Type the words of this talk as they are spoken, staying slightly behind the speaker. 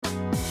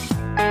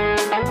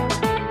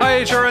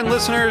HRN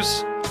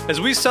listeners.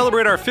 As we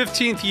celebrate our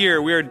 15th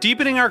year, we are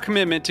deepening our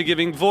commitment to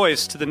giving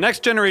voice to the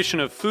next generation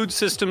of food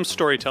systems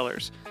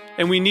storytellers,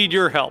 and we need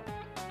your help.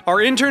 Our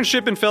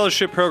internship and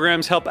fellowship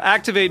programs help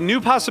activate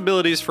new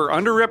possibilities for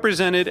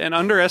underrepresented and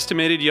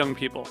underestimated young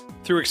people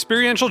through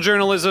experiential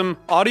journalism,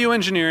 audio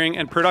engineering,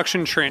 and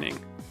production training.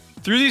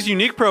 Through these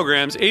unique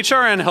programs,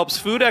 HRN helps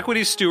food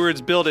equity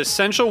stewards build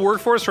essential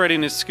workforce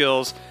readiness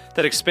skills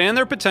that expand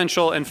their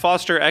potential and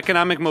foster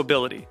economic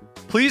mobility.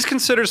 Please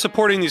consider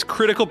supporting these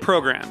critical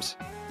programs.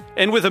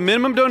 And with a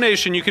minimum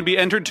donation, you can be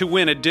entered to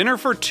win a dinner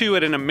for two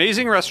at an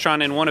amazing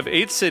restaurant in one of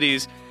 8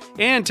 cities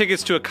and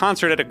tickets to a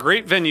concert at a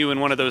great venue in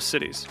one of those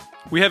cities.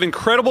 We have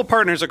incredible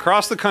partners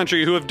across the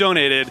country who have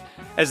donated,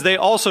 as they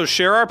also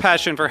share our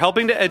passion for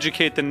helping to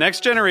educate the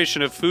next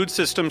generation of food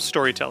systems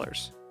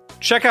storytellers.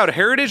 Check out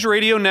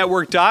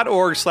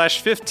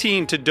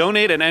heritageradionetwork.org/15 to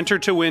donate and enter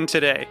to win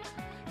today.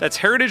 That's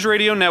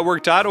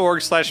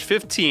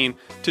heritageradionetwork.org/15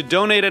 to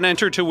donate and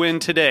enter to win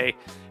today.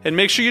 And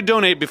make sure you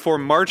donate before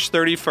March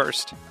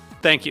 31st.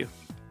 Thank you.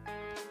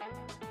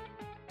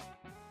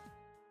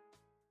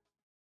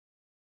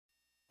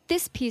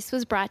 This piece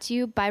was brought to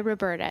you by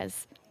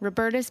Roberta's,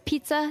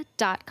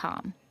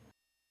 robertaspizza.com.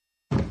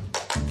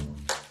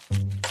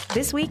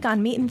 This week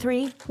on Meat and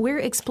Three, we're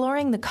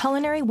exploring the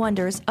culinary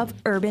wonders of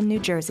urban New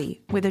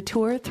Jersey with a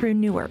tour through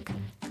Newark.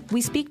 We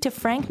speak to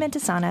Frank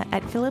Mentasana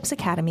at Phillips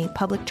Academy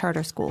Public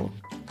Charter School.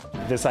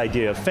 This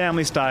idea of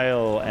family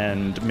style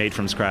and made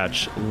from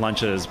scratch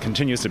lunches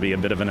continues to be a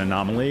bit of an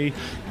anomaly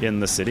in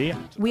the city.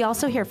 We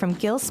also hear from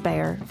Gil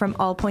Speyer from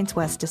All Points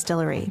West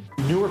Distillery.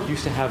 Newark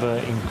used to have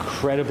an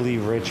incredibly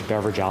rich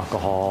beverage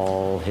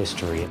alcohol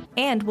history.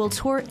 And we'll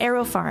tour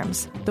Aero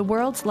Farms, the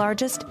world's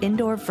largest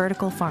indoor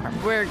vertical farm.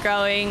 We're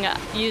growing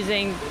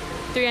using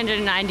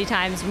 390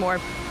 times more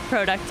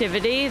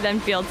productivity than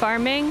field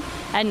farming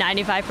and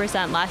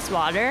 95% less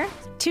water.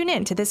 Tune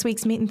in to this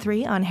week's Meat and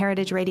Three on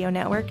Heritage Radio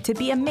Network to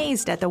be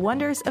amazed at the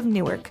wonders of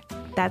Newark.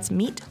 That's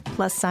Meat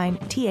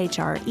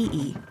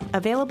 +THREE.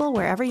 Available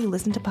wherever you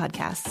listen to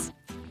podcasts.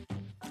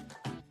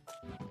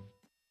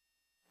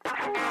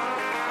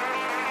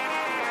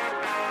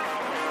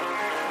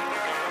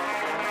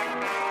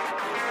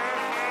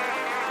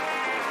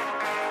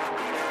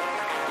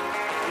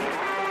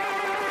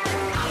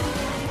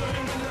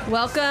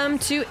 Welcome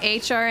to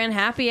HRN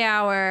Happy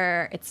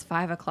Hour. It's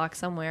 5 o'clock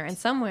somewhere, and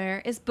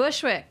somewhere is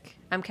Bushwick.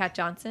 I'm Kat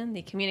Johnson,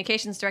 the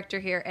communications director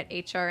here at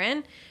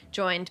HRN,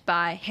 joined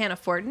by Hannah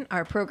Forden,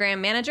 our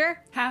program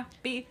manager.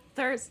 Happy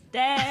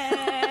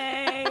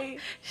Thursday!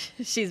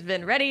 She's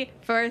been ready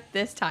for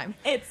this time.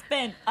 It's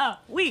been a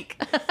week.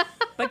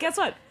 But guess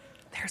what?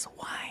 There's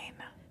wine.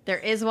 There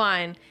is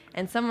wine,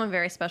 and someone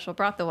very special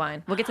brought the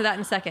wine. We'll get to that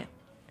in a second.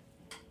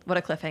 What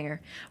a cliffhanger.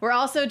 We're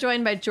also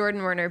joined by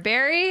Jordan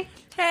Werner-Berry.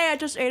 Hey, I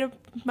just ate a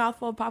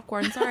mouthful of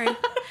popcorn. Sorry.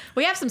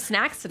 We have some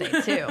snacks today,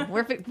 too.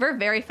 We're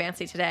very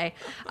fancy today.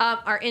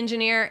 Our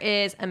engineer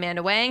is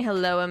Amanda Wang.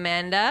 Hello,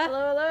 Amanda.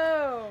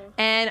 Hello.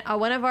 And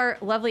one of our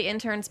lovely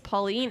interns,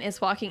 Pauline, is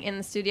walking in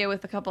the studio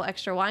with a couple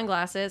extra wine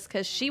glasses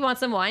because she wants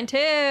some wine, too.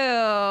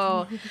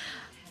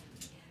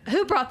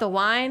 Who brought the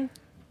wine?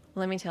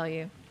 Let me tell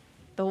you.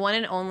 The one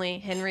and only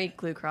Henry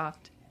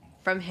Glucroft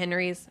from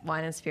Henry's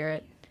Wine and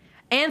Spirit.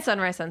 And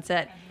Sunrise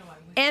Sunset,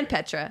 and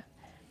Petra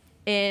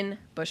in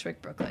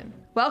Bushwick, Brooklyn.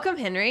 Welcome,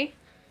 Henry.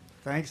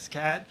 Thanks,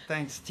 Kat.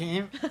 Thanks,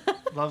 team.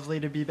 Lovely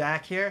to be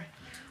back here.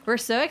 We're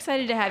so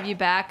excited to have you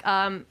back.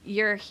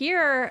 You're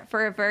here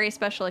for a very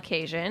special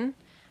occasion.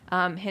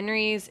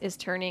 Henry's is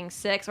turning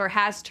 6, or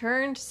has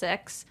turned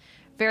 6,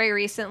 very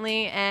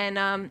recently,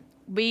 and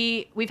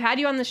we've had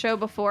you on the show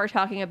before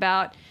talking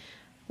about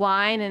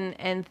wine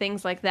and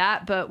things like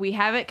that, but we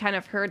haven't kind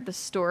of heard the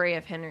story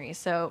of Henry,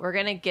 so we're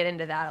going to get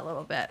into that a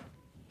little bit.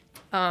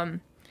 I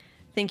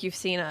think you've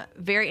seen a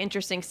very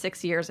interesting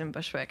 6 years in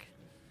Bushwick.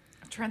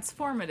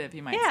 Transformative,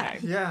 you might say.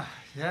 Yeah.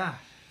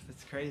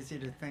 It's crazy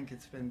to think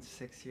it's been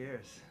 6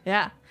 years.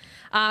 Yeah.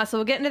 So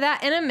we'll get into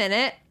that in a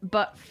minute.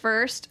 But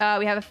first,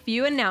 we have a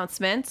few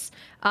announcements.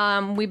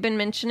 We've been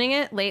mentioning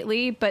it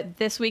lately, but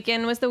this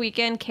weekend was the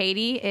weekend.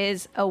 Katie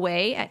is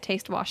away at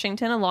Taste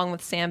Washington along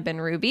with Sam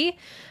Ben-Ruby.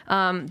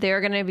 There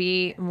are going to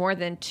be more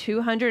than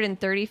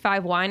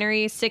 235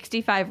 wineries,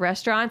 65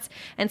 restaurants,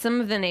 and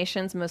some of the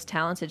nation's most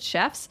talented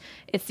chefs.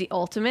 It's the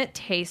ultimate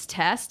taste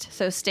test.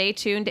 So stay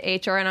tuned to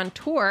HRN on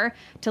tour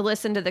to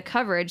listen to the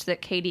coverage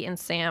that Katie and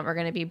Sam are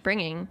going to be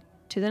bringing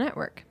to the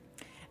network.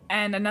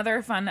 And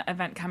another fun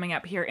event coming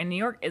up here in New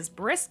York is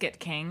Brisket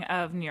King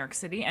of New York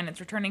City, and it's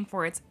returning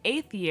for its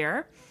 8th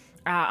year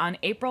on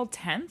April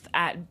 10th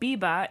at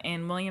Biba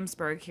in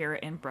Williamsburg here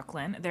in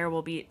Brooklyn. There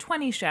will be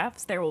 20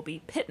 chefs, there will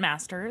be pit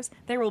masters,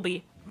 there will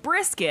be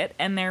brisket,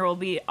 and there will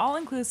be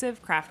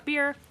all-inclusive craft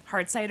beer,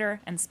 hard cider,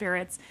 and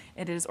spirits.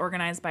 It is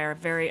organized by our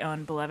very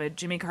own beloved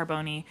Jimmy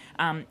Carboni.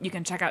 You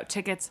can check out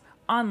tickets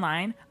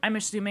online. I'm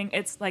assuming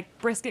it's like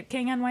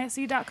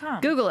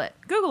brisketkingnysc.com. Google it.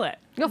 Google it.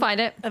 You'll find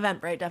it.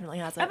 Eventbrite definitely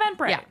has it.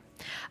 Eventbrite. Yeah.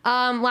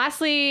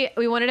 Lastly,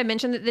 we wanted to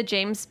mention that the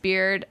James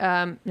Beard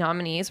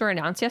nominees were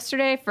announced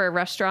yesterday for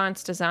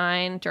restaurants,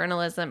 design,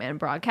 journalism, and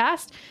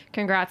broadcast.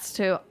 Congrats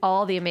to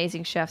all the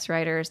amazing chefs,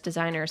 writers,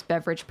 designers,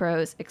 beverage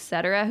pros,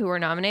 etc. who were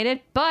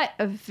nominated. But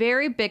a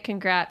very big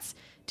congrats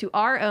to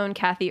our own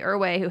Kathy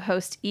Irway, who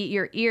hosts Eat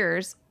Your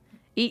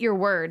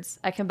Words.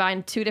 I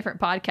combined 2 different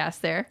podcasts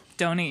there.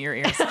 Don't eat your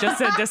ears.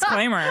 Just a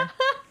disclaimer.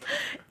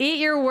 Eat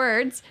Your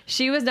Words.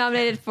 She was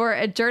nominated for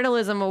a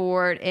journalism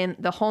award in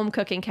the home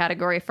cooking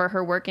category for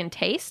her work in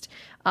taste,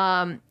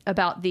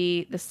 about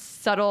the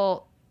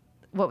subtle,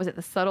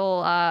 the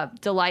subtle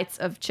delights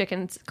of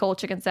cold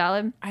chicken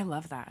salad. I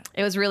love that.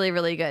 It was really,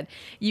 really good.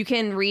 You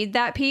can read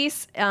that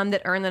piece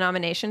that earned the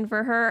nomination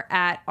for her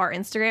at our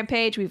Instagram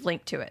page. We've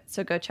linked to it,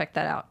 so go check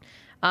that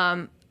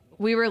out.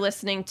 We were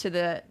listening to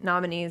the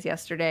nominees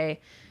yesterday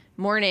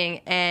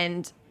morning,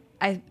 and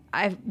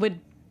I would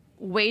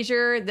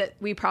wager that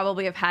we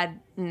probably have had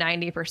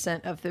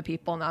 90% of the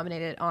people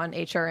nominated on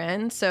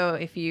HRN. So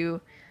if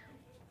you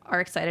are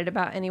excited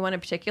about anyone in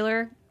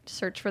particular,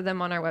 search for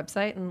them on our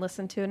website and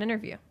listen to an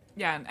interview.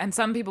 Yeah, and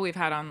some people we've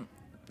had on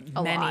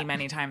lot.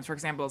 many times. For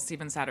example,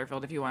 Steven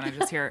Satterfield, if you want to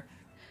just hear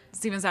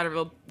Steven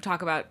Satterfield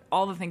talk about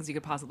all the things you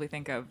could possibly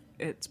think of,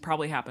 it's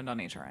probably happened on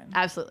HRN.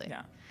 Absolutely.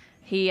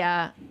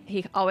 Yeah.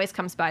 He always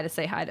comes by to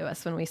say hi to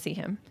us when we see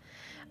him.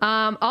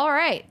 All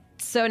right.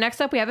 So next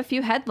up, we have a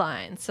few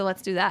headlines. So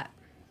let's do that.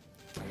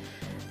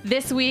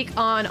 This week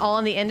on All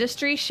in the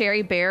Industry,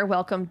 Sherry Bear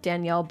welcomed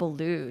Danielle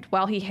Boulud.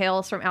 While he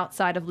hails from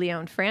outside of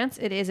Lyon, France,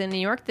 it is in New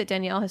York that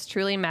Danielle has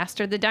truly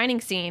mastered the dining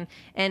scene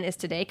and is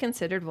today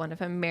considered one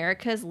of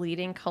America's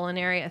leading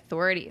culinary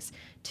authorities.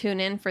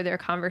 Tune in for their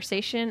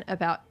conversation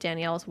about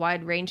Danielle's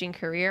wide-ranging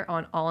career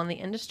on All in the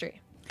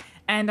Industry.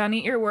 And on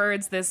Eat Your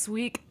Words this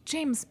week,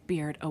 James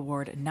Beard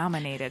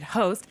Award-nominated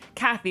host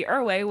Kathy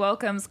Irway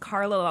welcomes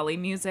Carla Lully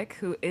Music,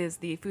 who is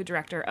the food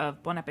director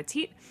of Bon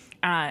Appetit,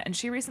 and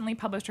she recently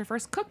published her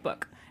first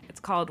cookbook.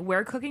 It's called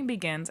Where Cooking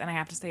Begins, and I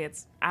have to say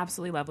it's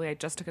absolutely lovely. I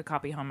just took a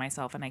copy home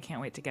myself, and I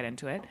can't wait to get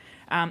into it.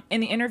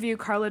 In the interview,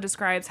 Carla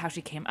describes how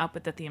she came up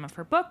with the theme of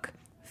her book,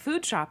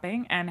 food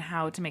shopping, and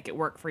how to make it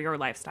work for your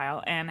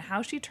lifestyle, and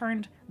how she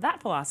turned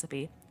that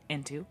philosophy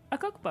into a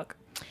cookbook.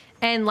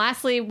 And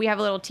lastly, we have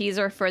a little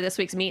teaser for this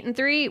week's Meat and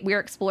Three. We're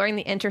exploring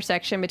the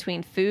intersection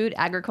between food,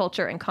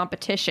 agriculture, and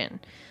competition.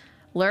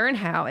 Learn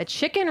how a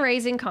chicken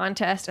raising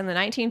contest in the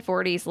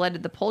 1940s led to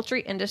the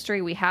poultry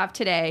industry we have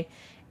today,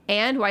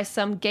 and why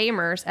some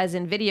gamers, as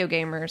in video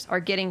gamers,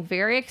 are getting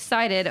very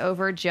excited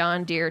over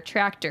John Deere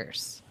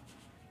tractors.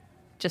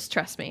 Just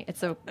trust me.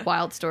 It's a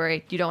wild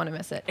story. You don't want to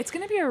miss it. It's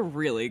going to be a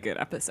really good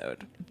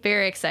episode.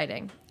 Very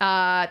exciting.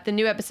 The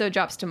new episode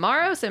drops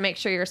tomorrow, so make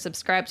sure you're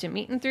subscribed to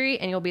Meat and Three,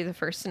 and you'll be the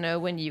first to know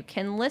when you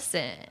can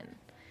listen.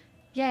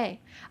 Yay.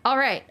 All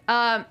right.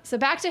 So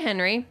back to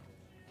Henry.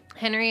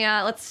 Henry,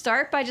 let's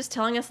start by just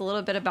telling us a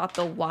little bit about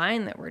the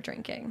wine that we're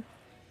drinking.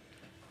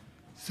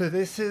 So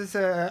this is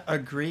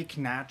a Greek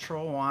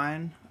natural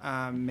wine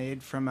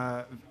made from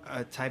a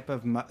type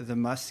of the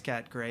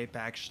muscat grape,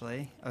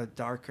 actually,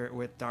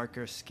 with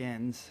darker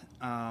skins.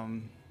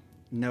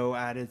 No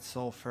added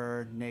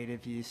sulfur,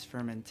 native yeast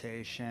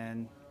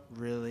fermentation.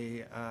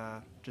 Really,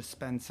 just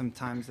spend some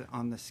time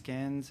on the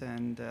skins,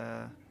 and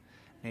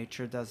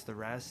nature does the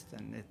rest.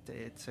 And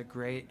it's a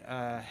great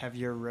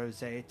heavier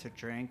rosé to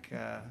drink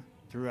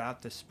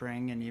throughout the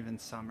spring and even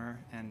summer,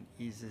 and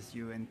eases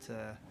you into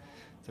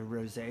the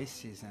rosé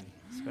season,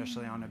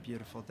 especially on a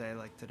beautiful day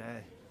like today.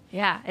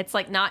 Yeah, it's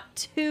like not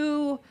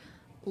too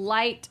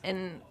light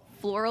and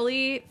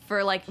florally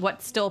for like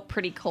what's still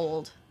pretty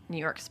cold New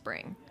York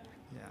spring.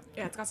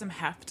 Yeah, it's got some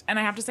heft. And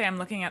I have to say, I'm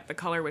looking at the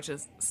color, which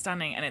is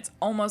stunning, and it's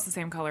almost the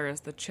same color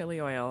as the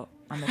chili oil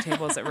on the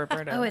tables at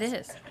Roberta's. Oh, it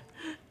is.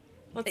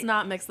 Let's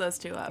not mix those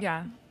two up.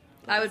 Yeah.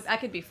 I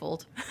could be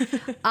fooled.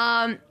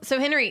 So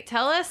Henry,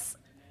 tell us,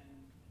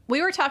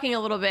 we were talking a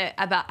little bit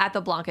about at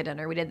the Blanca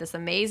dinner. We did this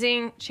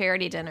amazing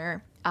charity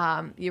dinner.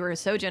 You were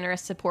so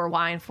generous to pour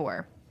wine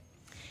for.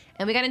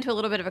 And we got into a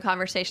little bit of a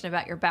conversation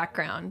about your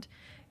background.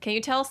 Can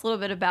you tell us a little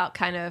bit about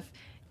kind of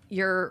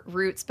your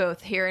roots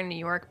both here in New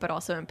York but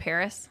also in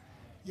Paris?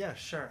 Yeah,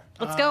 sure.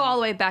 Let's go all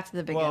the way back to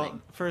the beginning.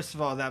 Well, first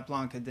of all, that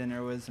Blanca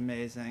dinner was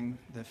amazing.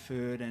 The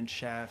food and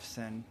chefs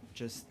and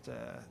just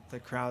the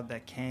crowd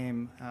that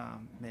came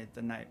made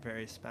the night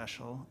very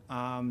special.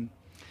 In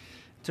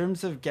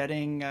terms of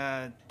getting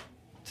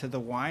to the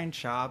wine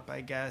shop,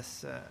 I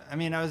guess, I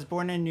was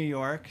born in New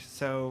York,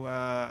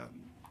 so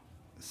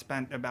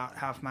spent about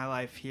half my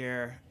life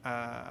here,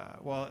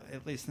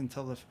 at least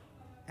until the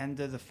end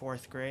of the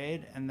 4th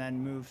grade, and then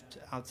moved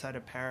outside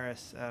of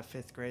Paris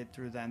 5th grade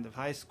through the end of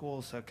high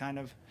school,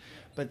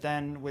 but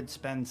then would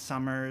spend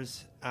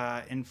summers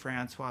in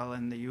France while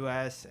in the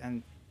U.S.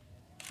 and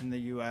in the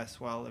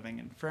U.S. while living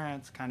in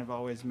France, kind of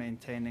always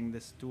maintaining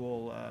this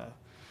dual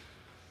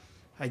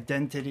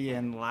identity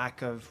and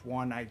lack of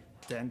one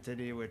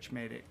identity, which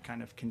made it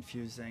kind of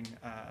confusing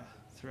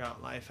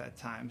throughout life at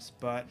times.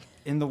 But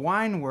in the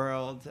wine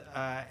world,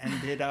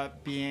 ended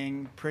up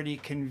being pretty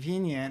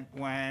convenient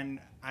when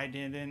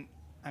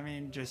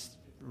just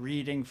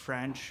reading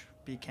French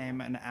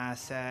became an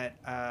asset,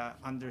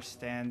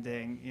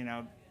 understanding,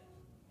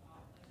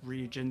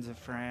 regions of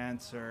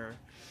France or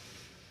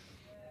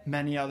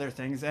many other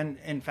things. And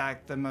in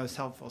fact, the most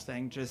helpful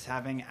thing, just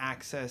having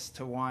access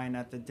to wine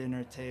at the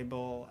dinner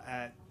table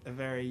at a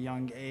very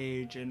young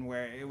age, and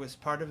where it was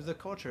part of the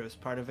culture, it was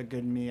part of a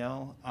good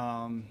meal.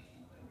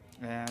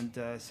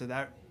 So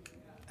that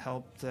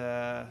helped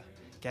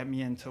get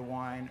me into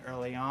wine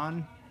early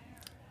on.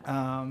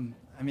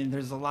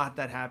 There's a lot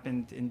that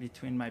happened in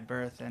between my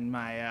birth and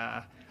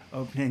my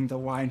opening the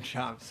wine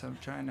shop, so I'm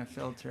trying to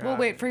filter out. We'll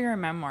wait for your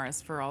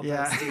memoirs for all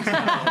those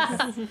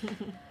details.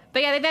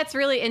 But yeah, I think that's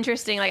really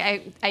interesting.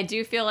 Like I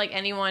do feel like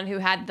anyone who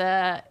had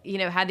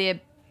the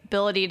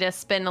ability to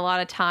spend a lot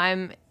of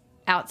time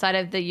outside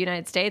of the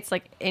United States,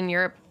 like in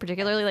Europe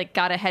particularly, like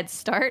got a head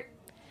start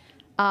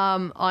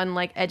on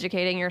like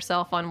educating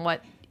yourself on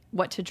what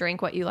to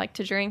drink, what you like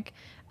to drink.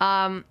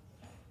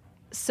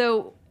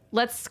 So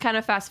let's kind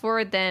of fast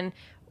forward then.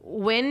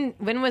 When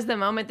was the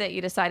moment that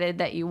you decided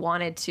that you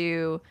wanted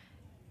to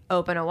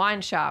open a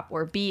wine shop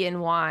or be in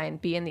wine,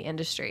 be in the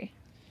industry?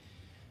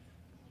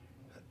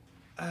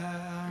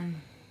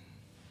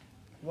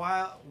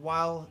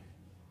 While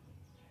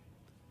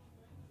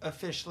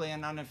officially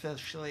and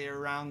unofficially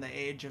around the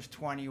age of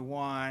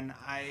 21,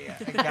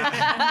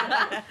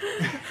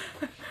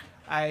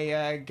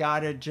 I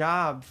got a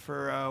job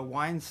for a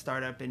wine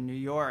startup in New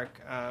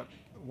York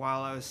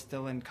while I was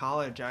still in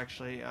college,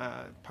 actually,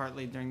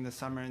 partly during the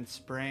summer and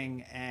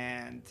spring,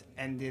 and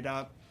ended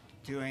up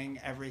doing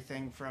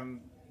everything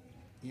from,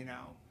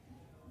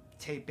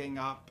 taping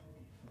up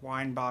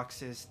wine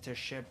boxes to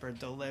ship or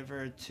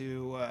deliver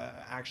to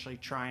actually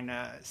trying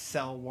to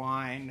sell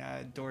wine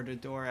door to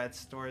door at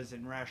stores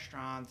and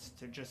restaurants,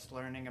 to just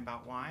learning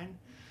about wine.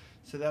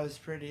 So that was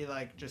pretty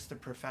just a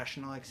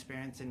professional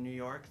experience in New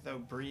York, though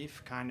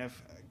brief, kind of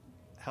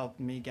helped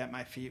me get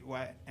my feet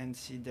wet and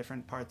see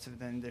different parts of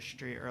the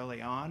industry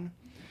early on.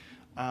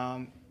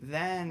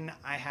 Then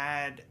I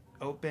had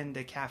opened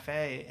a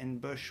cafe in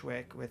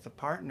Bushwick with a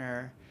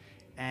partner,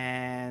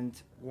 and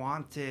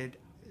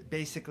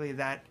basically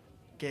that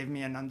gave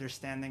me an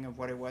understanding of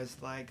what it was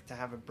like to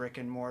have a brick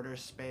and mortar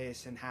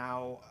space, and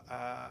how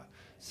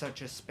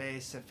such a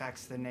space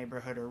affects the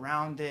neighborhood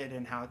around it,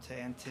 and how to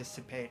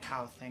anticipate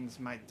how things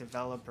might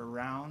develop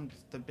around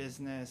the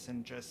business,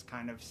 and just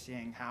kind of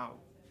seeing how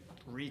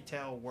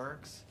retail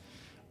works.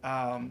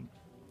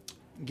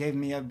 Gave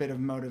me a bit of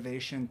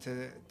motivation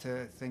to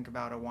think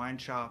about a wine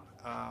shop.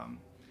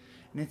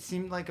 And it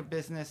seemed like a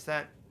business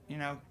that,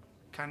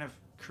 kind of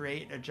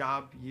create a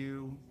job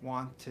you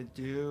want to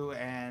do.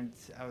 And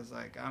I was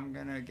like, I'm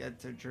going to get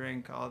to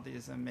drink all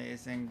these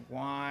amazing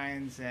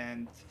wines.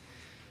 And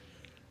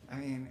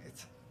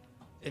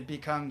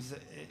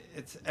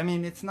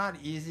it's not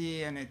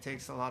easy, and it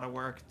takes a lot of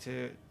work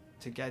to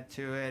get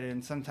to it,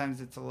 and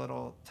sometimes it's a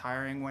little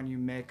tiring when you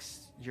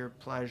mix your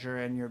pleasure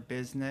and your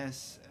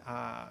business.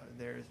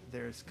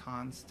 There's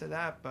cons to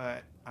that,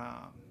 but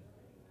I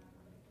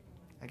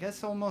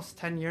guess almost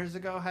 10 years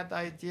ago I had the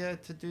idea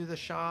to do the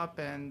shop,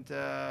 and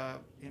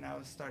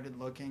started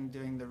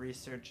doing the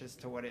research as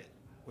to what it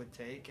would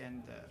take,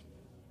 and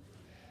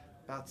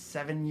about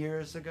 7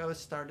 years ago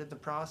started the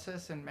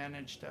process and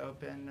managed to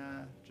open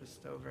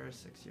just over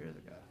 6 years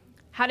ago.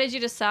 How did you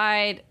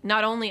decide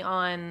not only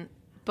on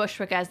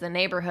Bushwick as the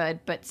neighborhood,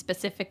 but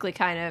specifically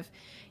kind of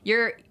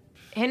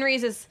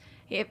Henry's is,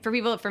 for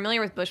people familiar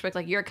with Bushwick,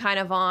 like you're kind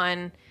of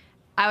on,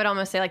 I would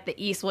almost say like the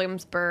East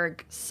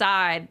Williamsburg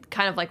side,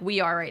 kind of like we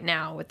are right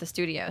now with the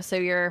studio. So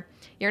you're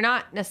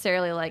not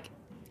necessarily like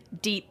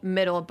deep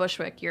middle of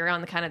Bushwick. You're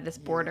on the kind of this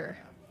border.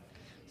 Yeah.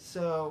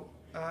 So,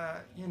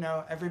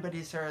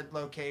 everybody's heard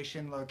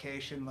location.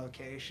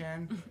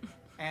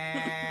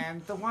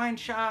 And the wine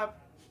shop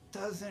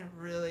doesn't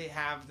really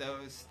have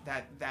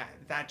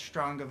that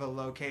strong of a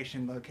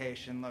location.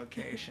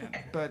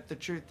 But the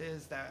truth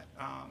is that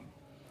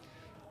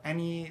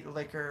any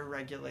liquor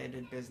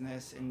regulated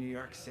business in New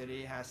York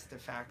City has to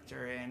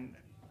factor in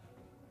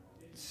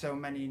so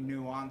many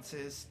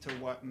nuances to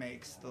what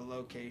makes the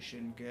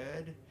location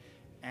good.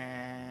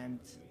 And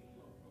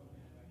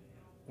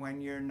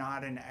when you're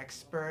not an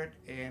expert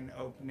in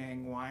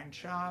opening wine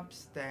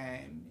shops,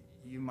 then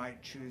you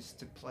might choose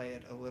to play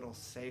it a little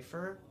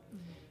safer.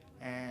 Mm-hmm.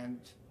 And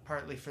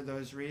partly for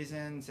those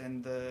reasons,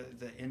 and the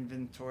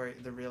inventory,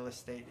 the real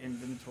estate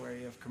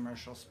inventory of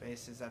commercial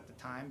spaces at the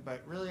time.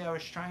 But really, I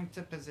was trying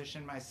to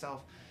position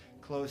myself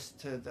close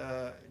to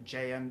the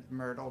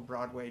Myrtle,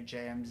 Broadway,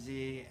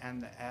 JMZ,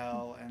 and the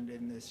L, and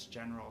in this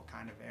general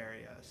kind of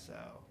area. So.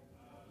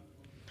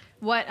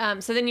 What?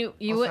 So then you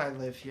also, I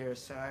live here,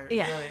 so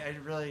I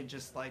really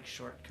just like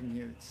short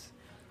commutes.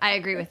 I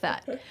agree with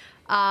that.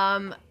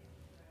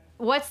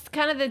 What's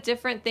kind of the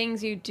different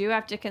things you do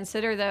have to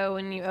consider, though,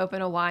 when you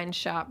open a wine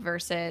shop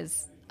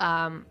versus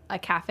a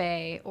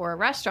cafe or a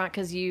restaurant?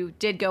 Because you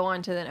did go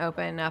on to then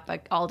open up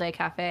an all-day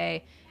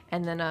cafe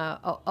and then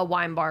a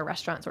wine bar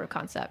restaurant sort of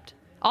concept.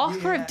 All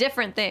sort of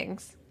different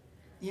things.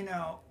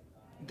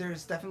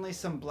 there's definitely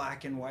some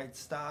black and white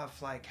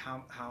stuff, like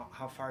how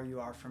far you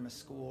are from a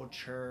school,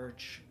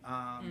 church,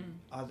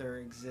 other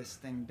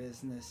existing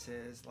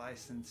businesses,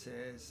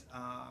 licenses.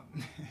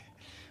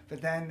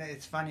 But then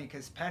it's funny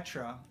because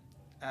Petra,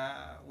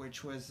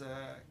 which was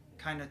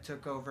kind of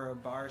took over a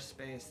bar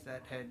space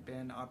that had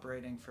been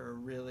operating for a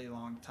really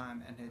long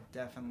time and had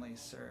definitely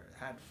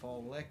had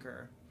full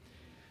liquor.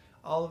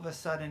 All of a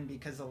sudden,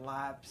 because of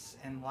lapse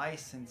in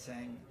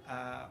licensing,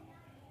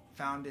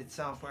 found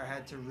itself where I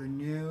had to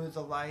renew the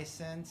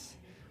license,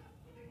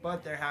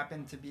 but there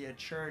happened to be a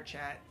church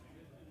at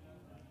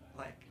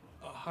like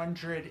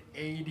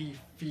 180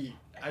 feet.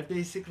 I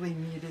basically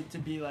needed to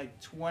be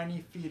like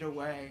 20 feet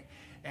away.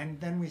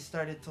 And then we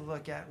started to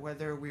look at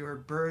whether we were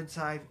bird's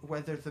eye,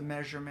 whether the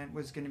measurement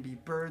was going to be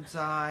bird's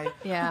eye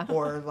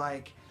or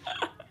like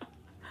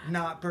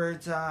not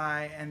bird's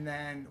eye, and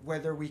then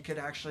whether we could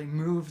actually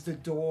move the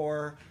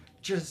door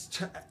just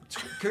to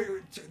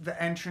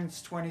the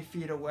entrance 20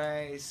 feet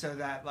away so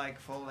that like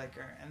full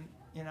liquor, and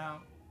you know,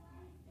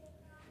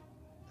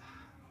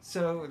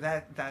 so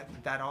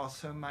that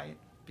also might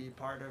be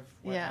part of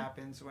what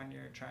happens when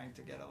you're trying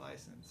to get a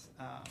license.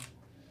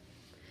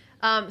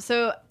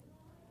 So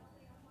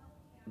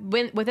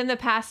within the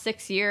past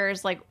 6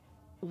 years, like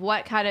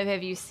what kind of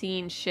have you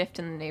seen shift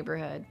in the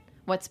neighborhood?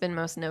 What's been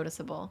most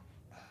noticeable?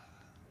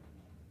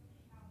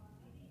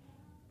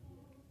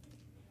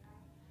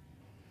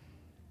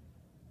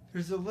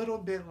 There's a little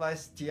bit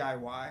less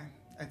DIY.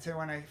 I'd say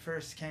when I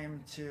first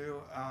came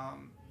to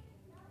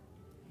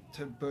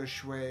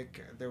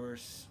Bushwick, there were,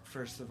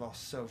 first of all,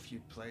 so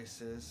few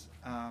places.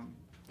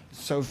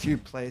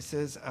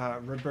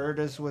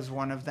 Roberta's was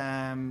one of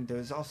them. There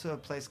was also a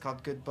place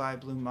called Goodbye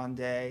Blue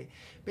Monday.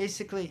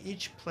 Basically,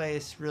 each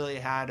place really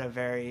had a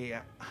very,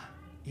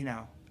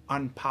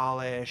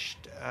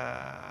 unpolished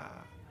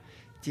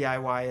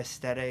DIY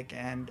aesthetic.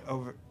 And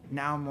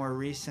now more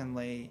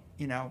recently,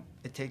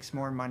 it takes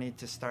more money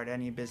to start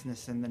any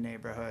business in the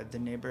neighborhood. The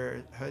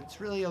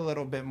neighborhood's really a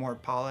little bit more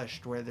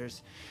polished, where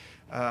there's,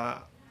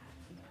 the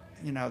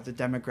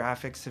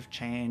demographics have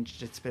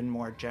changed. It's been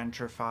more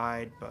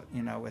gentrified, but,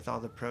 with all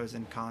the pros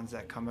and cons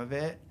that come of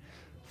it.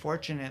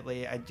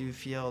 Fortunately, I do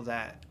feel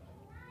that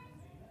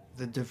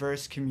the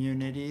diverse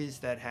communities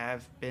that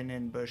have been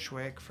in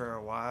Bushwick for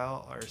a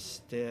while are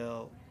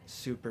still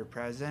super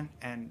present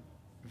and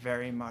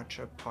very much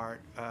a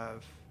part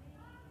of,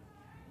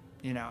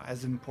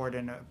 as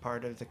important a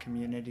part of the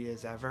community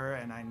as ever.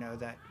 And I know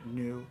that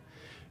new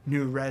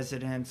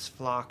residents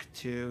flock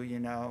to,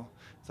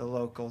 the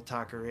local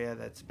taqueria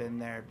that's been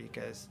there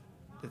because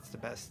it's the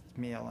best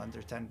meal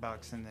under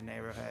 $10 in the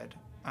neighborhood.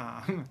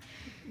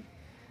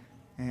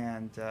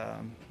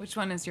 Which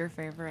one is your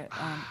favorite?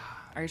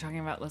 Are you talking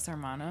about Los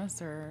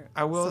Hermanos or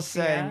I will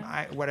Sophia?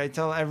 say what I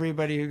tell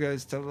everybody who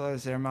goes to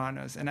Los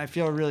Hermanos, and I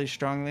feel really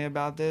strongly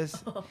about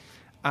this,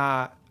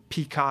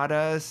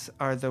 picadas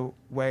are the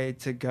way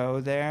to go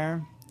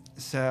there.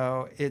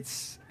 So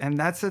and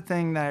that's the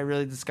thing that I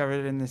really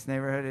discovered in this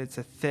neighborhood. It's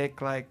a thick,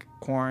 like,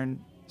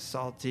 corn,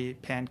 salty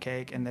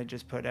pancake, and they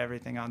just put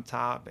everything on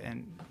top,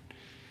 and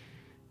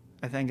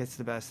I think it's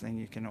the best thing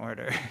you can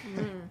order.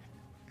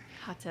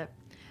 Hot tip.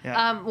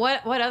 Yeah.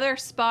 What other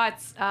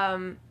spots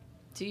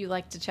do you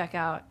like to check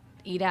out,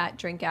 eat at,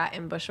 drink at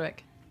in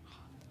Bushwick?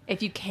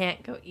 If you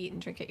can't go eat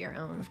and drink at your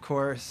own. Of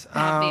course.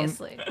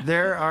 Obviously.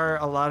 There are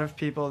a lot of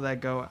people that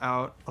go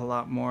out a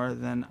lot more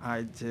than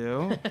I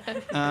do.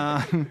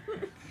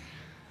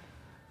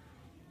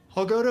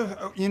 I'll go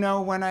to,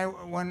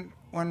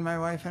 when my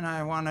wife and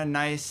I want a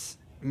nice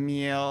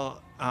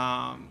meal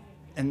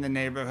in the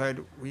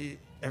neighborhood, we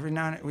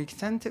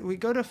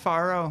go to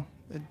Faro.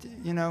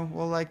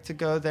 We'll like to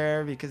go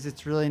there because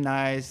it's really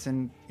nice,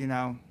 and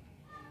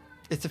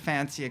it's a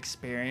fancy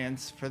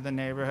experience for the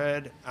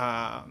neighborhood.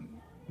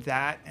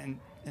 That and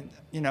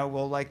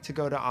we'll like to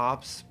go to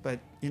Ops, but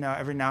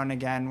every now and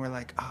again we're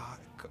like,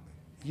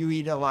 you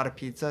eat a lot of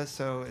pizza,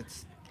 so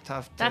it's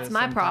tough to That's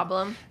my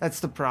problem. That's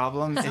the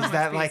problem. Is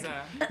that like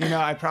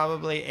I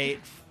probably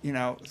ate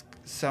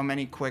so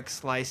many quick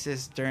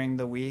slices during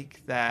the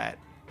week that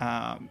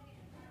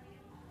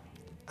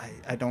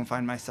I don't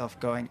find myself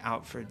going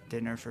out for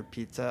dinner for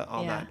pizza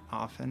all that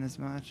often as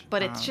much.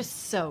 But it's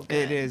just so good.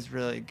 It is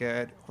really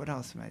good. What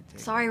else am I doing?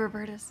 Sorry,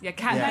 Roberta's. Yeah,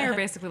 Kat and I are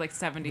basically like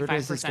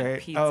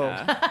 75%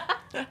 pizza.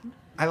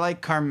 I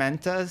like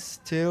Carmenta's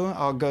too.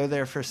 I'll go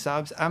there for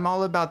subs. I'm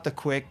all about the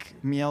quick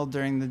meal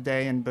during the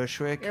day in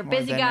Bushwick. You're a more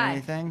busy than guy.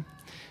 anything.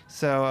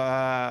 So,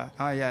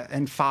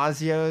 and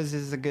Fazio's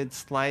is a good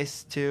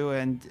slice too,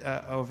 and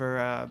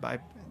over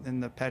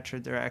in the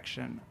Petra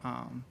direction.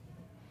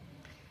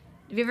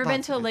 Have you ever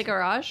been to Le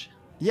Garage?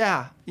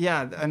 Yeah,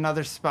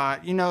 another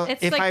spot.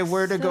 It's if like I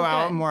were to so go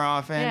out good. more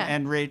often, Yeah.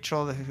 and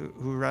Rachel,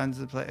 who owns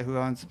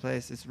the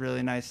place, is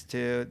really nice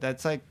too.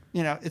 That's like,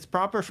 it's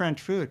proper French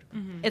food.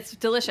 Mm-hmm. It's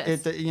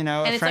delicious. A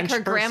and it's French like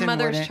her person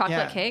grandmother's wouldn't- chocolate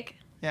yeah. cake.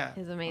 Yeah,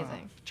 is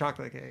amazing.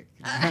 Chocolate cake.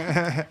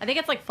 I think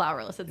it's like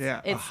flourless.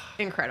 It's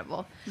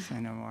incredible. Say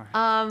no more.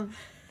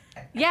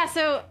 Yeah.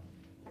 So,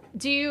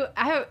 I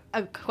have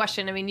a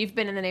question. I mean, you've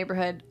been in the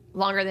neighborhood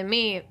longer than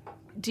me.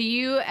 do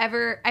you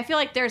ever, I feel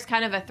like there's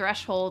kind of a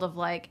threshold of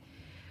like,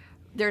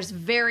 there's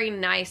very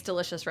nice,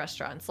 delicious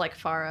restaurants like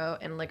Faro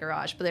and Le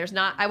Garage, but there's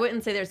not, I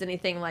wouldn't say there's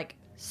anything like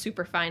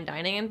super fine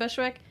dining in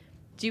Bushwick.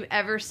 Do you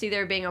ever see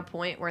there being a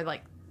point where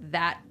like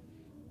that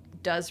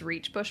does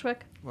reach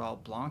Bushwick?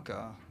 Well,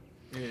 Blanca,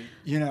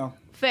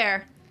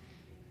 Fair.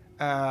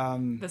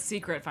 The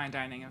secret fine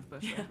dining of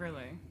Bushwick,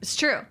 really. It's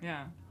true.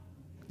 Yeah.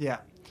 Yeah.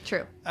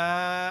 True.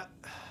 I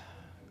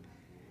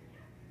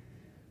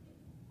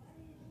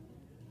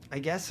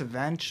guess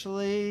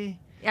eventually.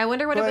 Yeah, I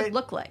wonder what it would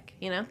look like,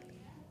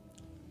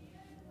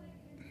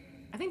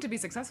 I think to be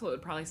successful, it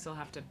would probably still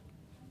have to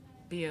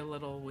be a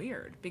little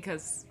weird,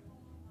 because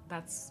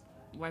that's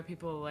why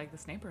people like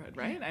this neighborhood,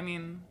 right? I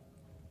mean,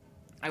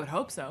 I would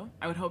hope so.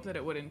 I would hope that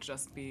it wouldn't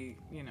just be,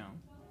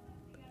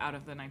 out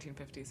of the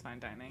 1950s fine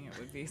dining. It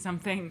would be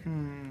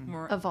something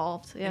more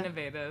evolved,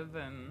 innovative,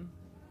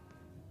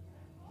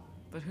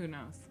 but who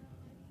knows?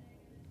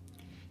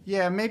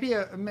 Yeah, maybe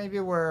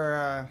we're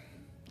a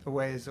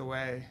ways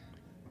away.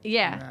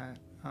 Yeah.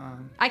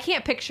 I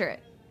can't picture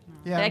it.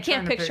 Yeah, I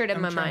can't picture it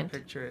in my I'm mind. trying to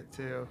picture it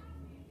too.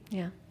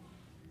 Yeah.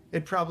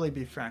 It'd probably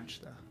be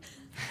French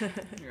though.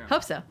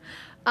 Hope so.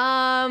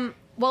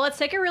 Well, let's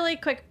take a really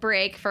quick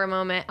break for a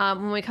moment.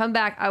 When we come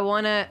back,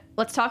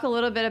 let's talk a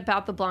little bit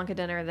about the Blanca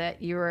dinner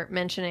that you were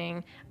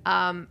mentioning.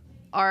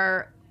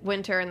 Our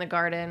Winter in the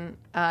Garden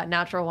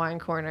natural wine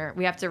corner.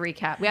 We have to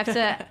recap. We have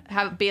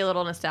to be a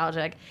little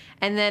nostalgic,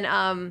 and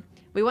then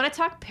we want to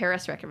talk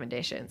Paris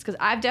recommendations, because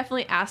I've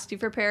definitely asked you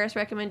for Paris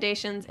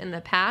recommendations in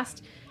the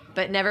past,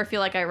 but never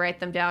feel like I write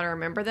them down or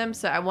remember them.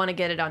 So I want to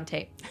get it on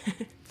tape.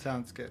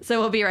 Sounds good. So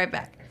we'll be right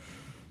back.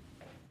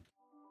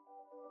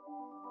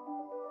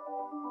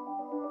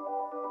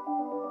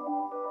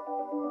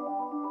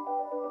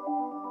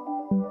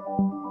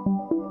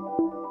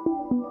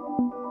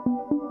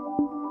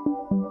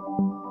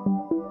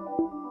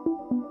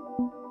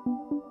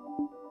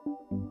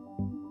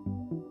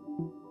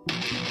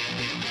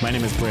 My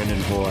name is Brandon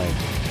Boy,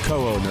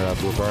 co-owner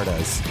of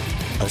Roberta's,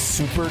 a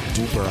super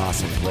duper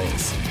awesome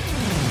place.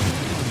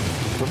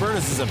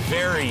 Roberta's is a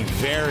very,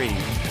 very,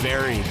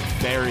 very,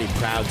 very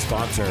proud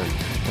sponsor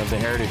of the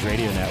Heritage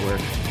Radio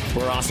Network.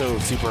 We're also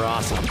super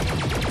awesome.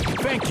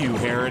 Thank you,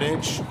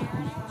 Heritage.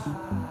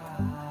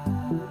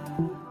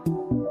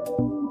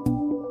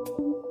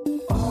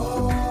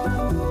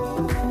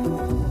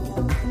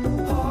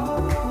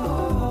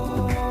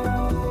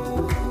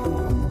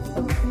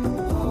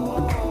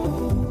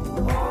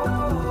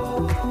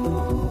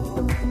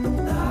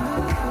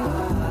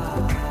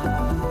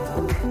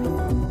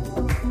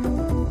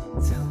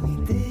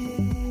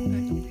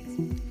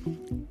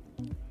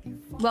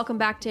 Welcome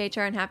back to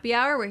HR and Happy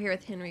Hour. We're here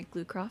with Henry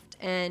Glucroft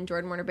and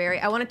Jordan Warner-Berry.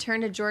 I want to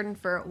turn to Jordan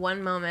for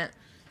one moment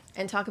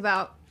and talk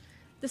about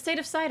the state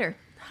of cider.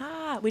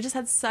 We just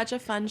had such a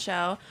fun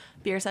show,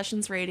 Beer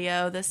Sessions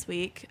Radio, this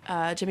week.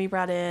 Jimmy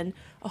brought in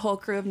a whole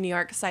crew of New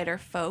York cider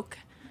folk.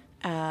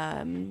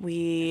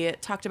 We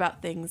talked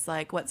about things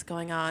like what's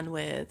going on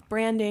with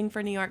branding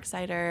for New York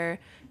cider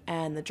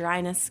and the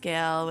dryness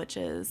scale, which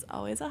is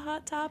always a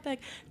hot topic.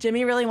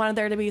 Jimmy really wanted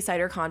there to be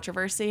cider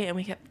controversy, and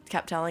we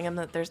kept telling him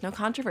that there's no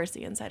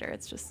controversy in cider.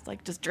 It's just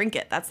like, just drink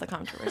it. That's the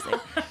controversy.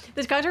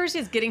 The controversy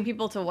is getting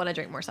people to want to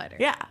drink more cider.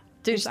 Yeah.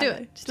 Dude, just do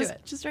it. Just do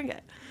it. Just drink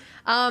it.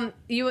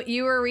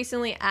 You were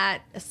recently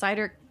at a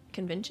cider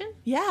convention?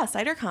 Yeah,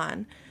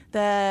 CiderCon.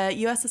 The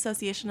U.S.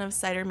 Association of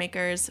Cider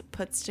Makers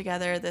puts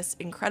together this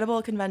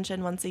incredible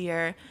convention once a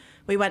year.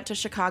 We went to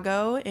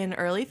Chicago in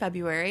early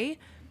February,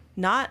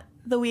 not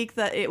the week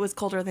that it was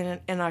colder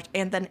than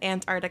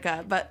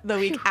Antarctica, but the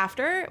week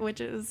after, which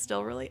is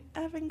still really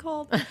effing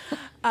cold.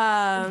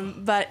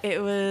 But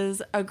it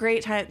was a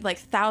great time, like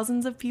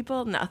thousands of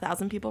people, no,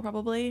 1,000 people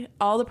probably,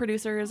 all the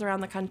producers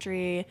around the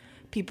country,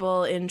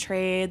 people in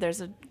trade.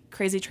 There's a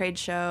crazy trade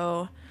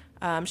show.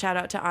 Shout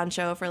out to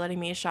Ansho for letting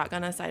me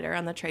shotgun a cider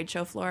on the trade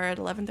show floor at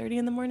 11:30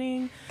 in the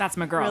morning. That's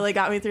my girl. Really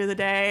got me through the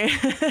day.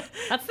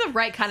 That's the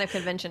right kind of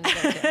convention to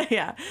go to.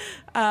 Yeah.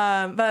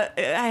 But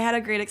I had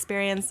a great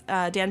experience.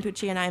 Dan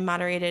Pucci and I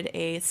moderated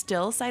a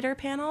still cider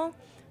panel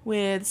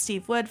with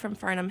Steve Wood from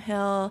Farnham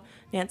Hill,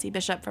 Nancy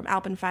Bishop from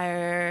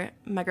Alpenfire,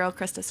 my girl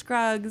Krista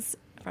Scruggs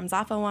from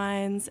Zaffa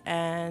Wines,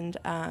 and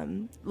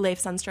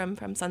Leif Sundstrom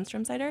from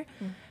Sundstrom Cider.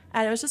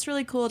 And it was just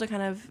really cool to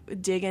kind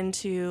of dig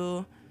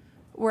into...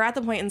 We're at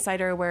the point in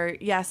cider where,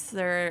 yes,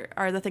 there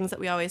are the things that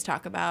we always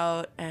talk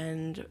about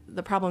and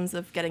the problems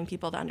of getting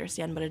people to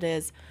understand what it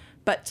is.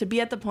 But to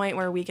be at the point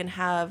where we can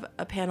have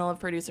a panel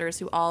of producers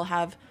who all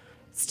have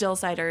still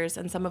ciders,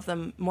 and some of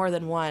them more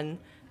than one,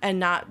 and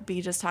not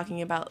be just talking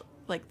about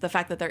like the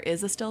fact that there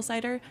is a still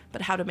cider,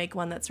 but how to make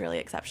one that's really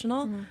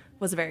exceptional,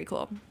 was very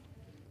cool.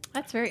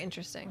 That's very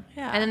interesting.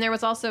 Yeah. And then there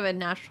was also a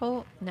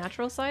natural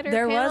cider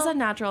There panel? was a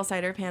natural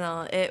cider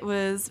panel. It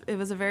was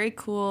a very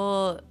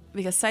cool,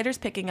 because cider's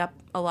picking up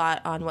a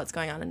lot on what's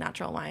going on in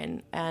natural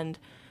wine. And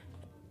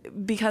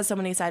because so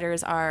many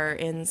ciders are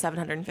in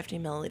 750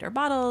 milliliter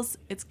bottles,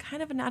 it's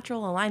kind of a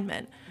natural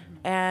alignment.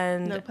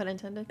 And no pun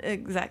intended.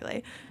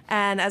 Exactly.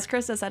 And as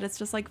Krista said, it's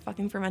just like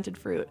fucking fermented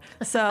fruit.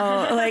 So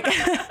like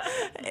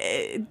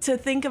to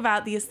think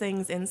about these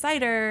things in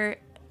cider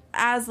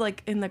as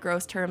like in the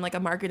gross term, like a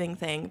marketing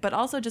thing, but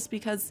also just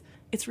because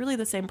it's really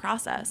the same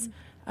process,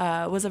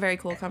 was a very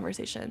cool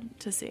conversation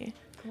to see.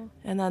 Cool.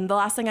 And then the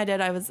last thing I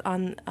did, I was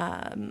on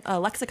a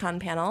lexicon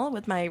panel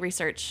with my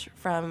research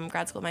from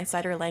grad school, my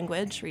cider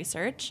language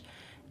research.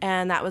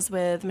 And that was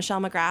with Michelle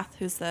McGrath,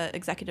 who's the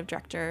executive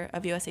director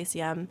of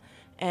USACM,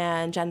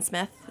 and Jen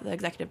Smith, the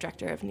executive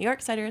director of New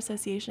York Cider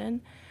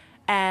Association.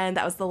 And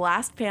that was the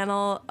last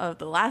panel of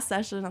the last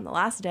session on the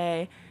last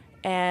day.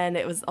 And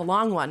it was a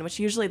long one, which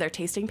usually they're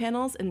tasting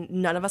panels, and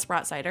none of us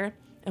brought cider.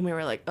 And we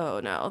were like, oh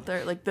no,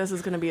 they're like, this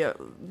is going to be a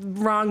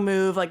wrong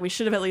move. Like, we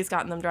should have at least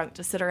gotten them drunk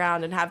to sit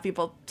around and have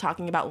people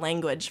talking about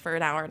language for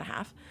an hour and a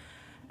half.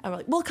 And we're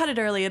like, we'll cut it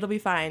early, it'll be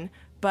fine.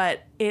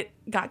 But it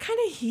got kind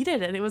of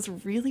heated, and it was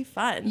really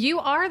fun. You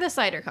are the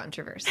cider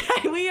controversy.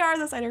 We are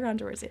the cider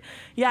controversy.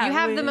 Yeah, you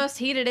have the most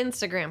heated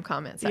Instagram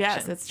comment section.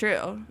 Yes, it's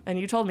true. And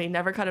you told me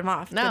never cut him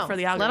off. No, good for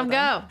the let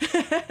algorithm.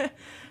 him go.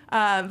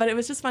 But it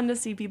was just fun to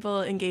see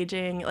people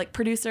engaging, like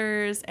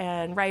producers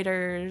and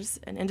writers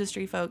and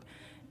industry folk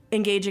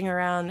engaging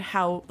around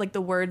how, like,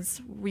 the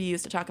words we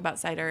use to talk about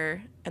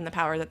cider and the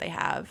power that they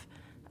have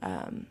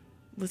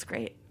was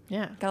great.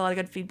 Yeah. Got a lot of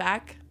good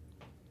feedback.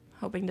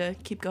 Hoping to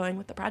keep going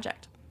with the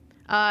project.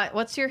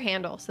 What's your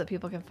handle so that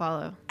people can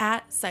follow?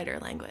 At Cider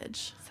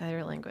Language.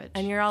 Cider Language.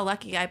 And you're all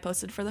lucky. I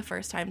posted for the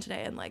first time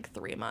today in like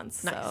 3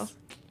 months. Nice. So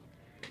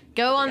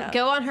go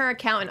on her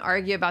account and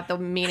argue about the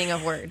meaning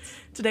of words.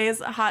 Today's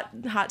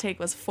hot take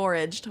was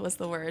foraged was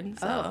the word.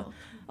 So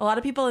a lot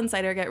of people in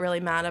cider get really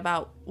mad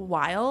about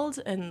wild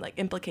and like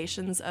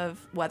implications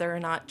of whether or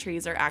not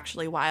trees are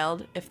actually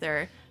wild if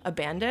they're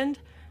abandoned.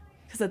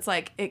 Because it's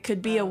like it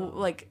could be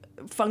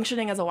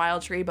functioning as a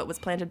wild tree but was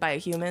planted by a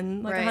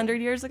human like 100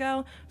 years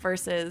ago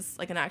versus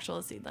like an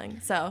actual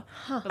seedling. So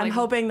I'm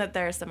hoping that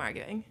there's some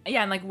arguing.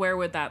 Yeah, and like where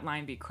would that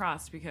line be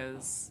crossed?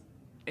 Because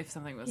if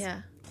something was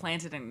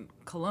planted in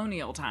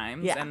colonial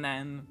times and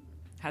then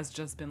has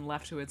just been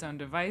left to its own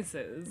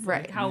devices,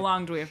 right? Like, how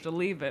long do we have to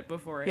leave it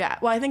before it... Yeah,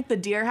 well, I think the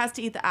deer has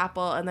to eat the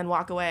apple and then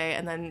walk away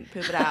and then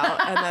poop it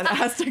out and then it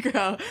has to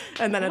grow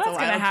and then it's a wild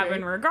tree. That's gonna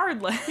happen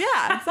regardless.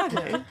 Yeah,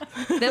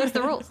 exactly. Those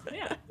the rules.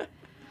 Yeah.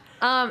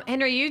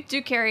 Henry, you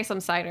do carry some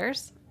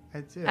ciders. I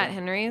do. At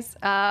Henry's.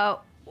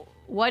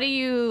 What do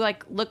you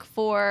like look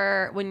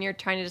for when you're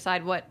trying to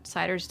decide what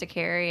ciders to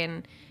carry,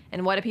 and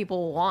what do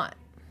people want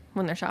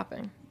when they're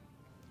shopping?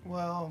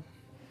 Well,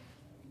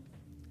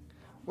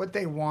 what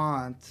they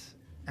want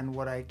and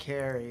what I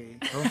carry,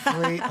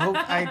 hopefully,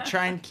 I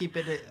try and keep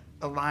it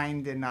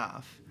aligned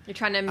enough. You're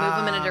trying to move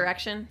them in a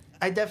direction?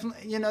 I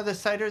definitely, the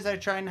ciders, I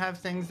try and have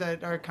things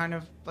that are kind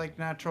of like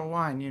natural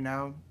wine,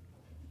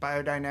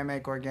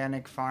 biodynamic,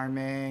 organic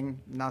farming,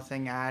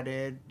 nothing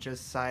added,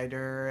 just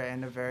cider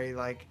and a very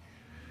like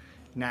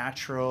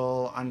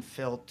natural,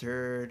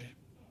 unfiltered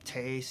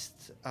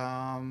taste.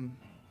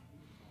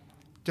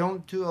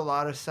 Don't do a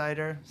lot of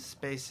cider.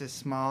 Space is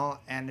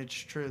small, and it's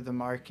true the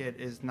market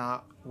is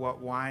not what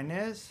wine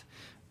is.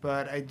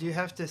 But I do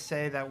have to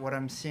say that what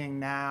I'm seeing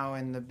now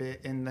in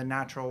the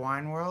natural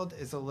wine world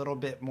is a little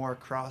bit more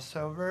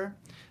crossover.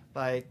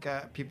 Like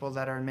people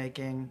that are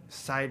making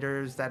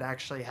ciders that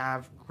actually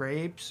have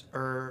grapes,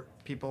 or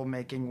people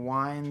making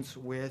wines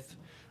with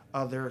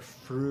other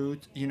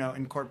fruit,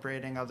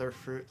 incorporating other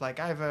fruit.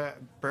 Like I have a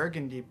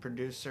Burgundy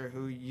producer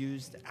who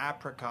used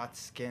apricot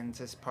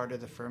skins as part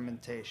of the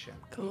fermentation.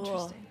 Cool.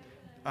 Interesting.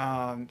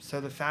 So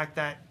the fact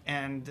that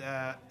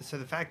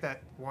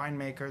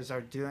winemakers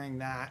are doing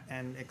that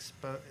and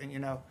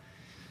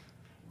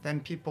then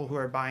people who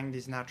are buying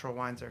these natural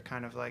wines are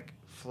kind of like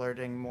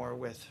flirting more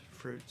with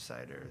fruit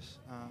ciders.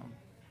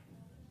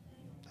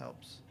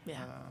 Helps.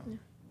 Yeah.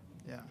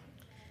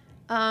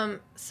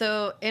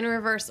 So in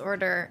reverse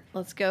order,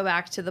 let's go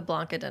back to the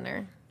Blanca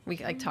dinner. We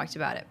talked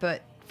about it,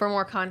 but for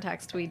more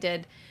context, we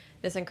did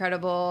this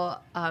incredible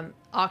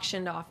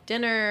auctioned off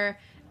dinner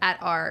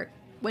at our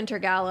winter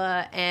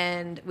gala,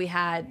 and we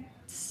had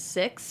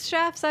 6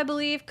 chefs, I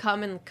believe,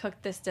 come and cook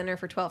this dinner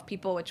for 12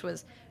 people, which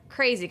was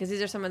crazy because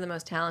these are some of the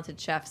most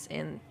talented chefs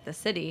in the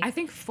city. I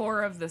think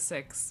 4 of the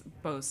 6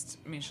 boast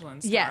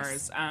Michelin stars.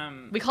 Yes.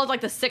 We called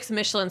like the 6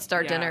 Michelin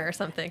star dinner or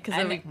something because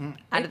then we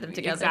added them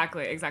together.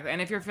 Exactly.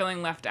 And if you're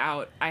feeling left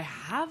out, I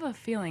have a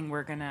feeling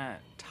we're going to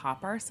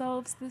top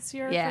ourselves this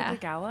year for the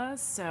gala.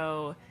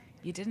 So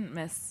you didn't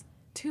miss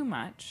too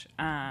much.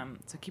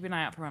 So keep an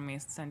eye out for when we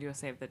send you a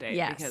save the date.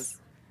 Yes. Because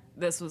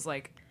this was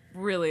like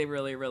really,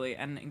 really, really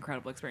an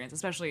incredible experience,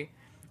 especially...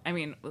 I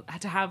mean,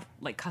 to have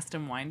like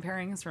custom wine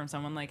pairings from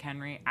someone like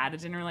Henry at a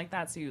dinner like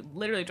that, so you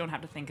literally don't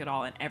have to think at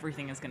all, and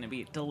everything is going to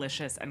be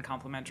delicious and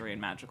complimentary and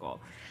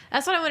magical.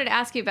 That's what I wanted to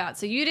ask you about.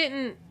 So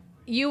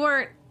you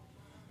weren't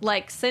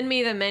like, send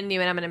me the menu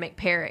and I'm going to make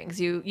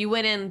pairings. You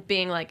went in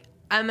being like,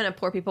 I'm going to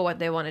pour people what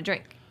they want to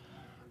drink.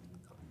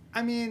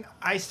 I mean,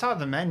 I saw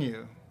the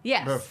menu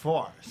Yes.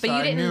 before. But So you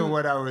I didn't- knew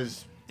what I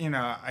was,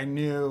 I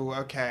knew,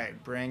 okay,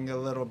 bring a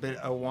little bit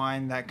of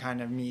wine that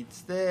kind of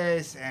meets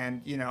this.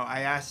 And,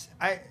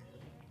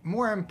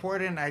 more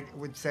important, I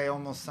would say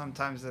almost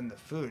sometimes than the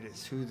food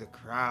is who the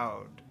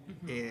crowd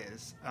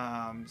is.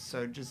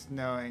 So just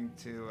knowing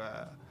to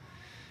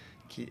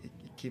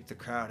keep the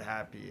crowd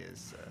happy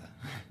is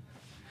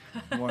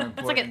more important.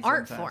 It's like an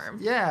art sometimes. form.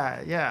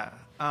 Yeah.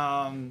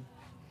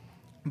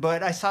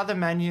 But I saw the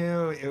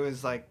menu. It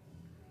was like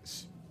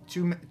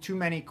too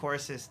many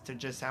courses to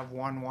just have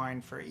one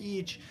wine for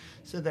each.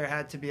 So there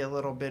had to be a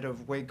little bit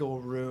of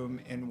wiggle room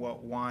in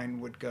what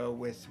wine would go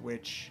with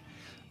which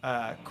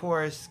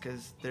course,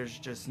 because there's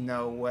just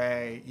no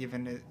way,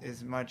 even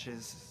as much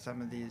as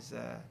some of these,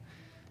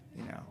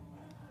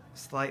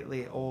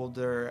 slightly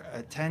older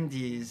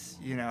attendees,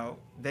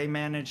 they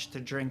managed to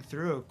drink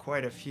through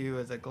quite a few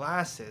of the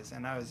glasses,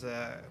 and I was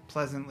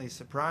pleasantly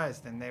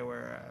surprised, and they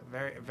were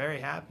very, very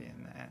happy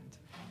in the end.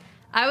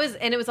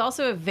 And it was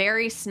also a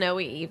very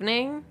snowy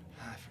evening.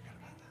 I forgot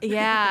about that.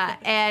 Yeah,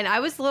 and I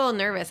was a little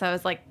nervous. I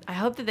was like, I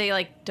hope that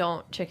they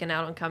don't chicken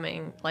out on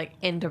coming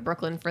into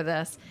Brooklyn for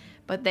this.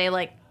 But they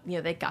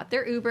they got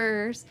their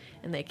Ubers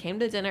and they came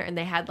to dinner and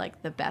they had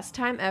the best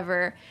time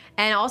ever.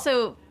 And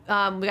also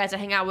we got to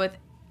hang out with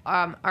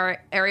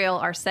our Ariel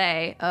Arce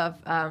of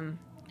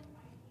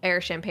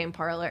Air Champagne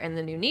Parlor and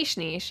the new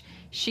Niche.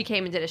 She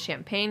came and did a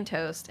champagne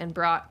toast and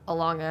brought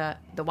along the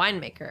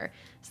winemaker.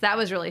 So that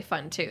was really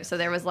fun too. So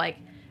there was a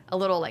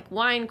little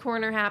wine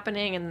corner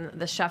happening, and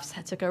the chefs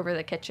took over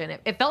the kitchen.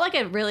 It felt like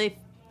a really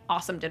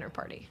awesome dinner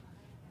party.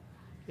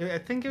 Yeah, I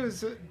think it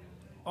was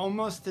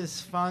almost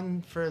as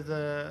fun for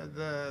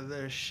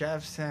the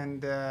chefs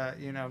and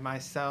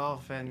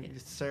myself and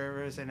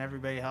servers and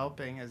everybody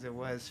helping as it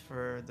was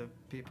for the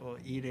people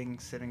eating,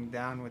 sitting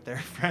down with their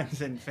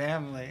friends and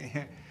family.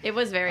 It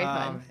was very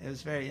fun. It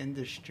was very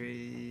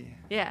industry.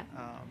 Yeah.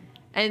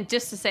 And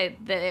just to say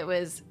that it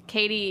was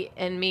Katie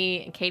and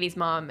me and Katie's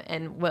mom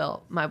and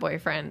Will, my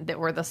boyfriend, that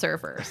were the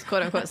servers,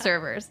 quote unquote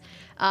servers.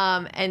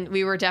 And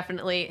we were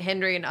definitely,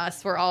 Henry and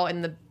us were all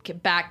in the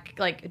back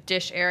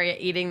dish area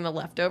eating the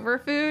leftover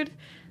food,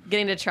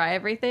 getting to try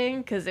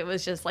everything, because it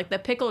was just the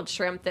pickled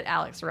shrimp that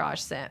Alex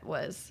Raj sent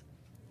was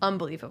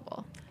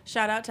unbelievable.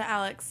 Shout out to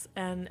Alex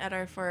and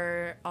Edder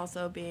for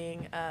also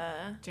being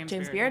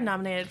James Beard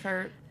nominated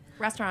for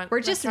restaurant. We're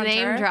just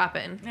name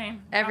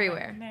dropping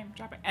everywhere. Name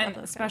dropping.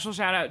 And special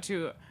shout out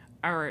to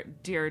our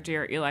dear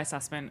Eli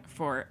Sussman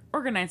for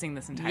organizing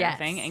this entire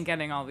thing and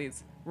getting all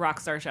these rock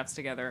star chefs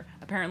together.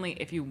 Apparently,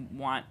 if you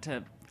want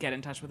to get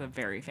in touch with a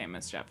very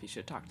famous chef, you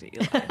should talk to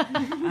Eli.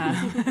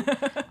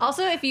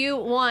 Also, if you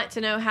want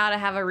to know how to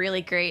have a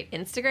really great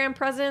Instagram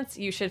presence,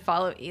 you should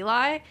follow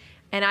Eli.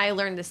 And I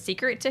learned the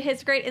secret to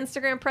his great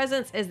Instagram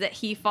presence is that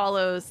he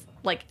follows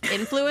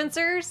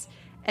influencers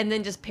and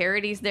then just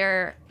parodies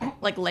their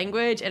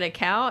language and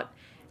account.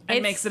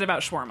 And makes it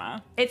about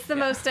shawarma. It's the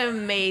most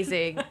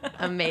amazing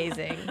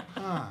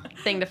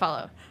thing to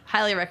follow.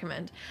 Highly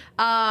recommend.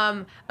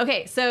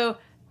 Okay, so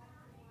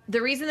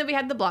the reason that we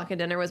had the Blanca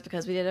dinner was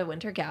because we did a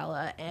winter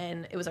gala,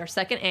 and it was our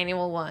second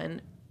annual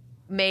one,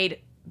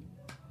 made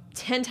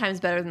 10 times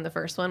better than the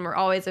first one. We're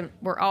always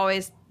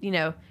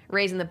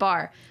raising the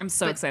bar. I'm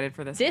so excited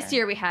for this. This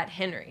year we had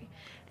Henry,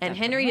 and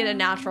Henry did a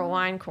natural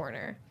wine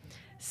corner.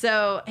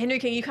 So, Henry,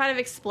 can you kind of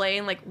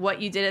explain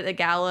what you did at the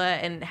gala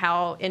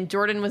and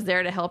Jordan was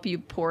there to help you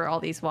pour all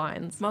these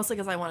wines? Mostly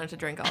because I wanted to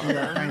drink all of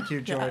them. Thank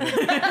you, Jordan.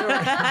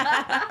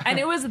 And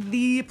it was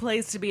the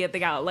place to be at the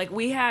gala.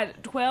 We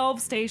had 12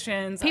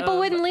 stations. People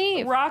wouldn't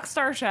leave. Rock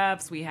star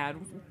chefs. We had,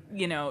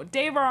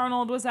 Dave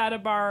Arnold was at a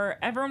bar.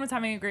 Everyone was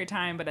having a great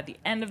time. But at the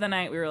end of the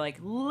night, we were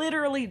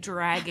literally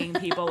dragging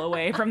people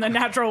away from the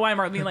natural wine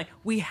bar, being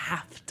we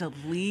have to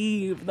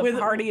leave. The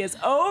party is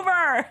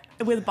over.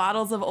 With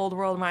bottles of Old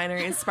World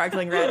Winery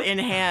sparkling red in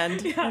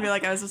hand. I feel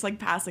like I was just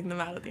passing them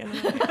out at the end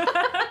of the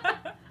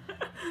night.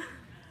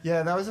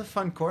 Yeah, that was a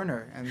fun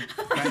corner. And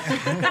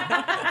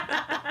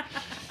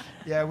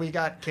yeah, we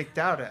got kicked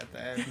out at the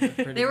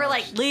end. They were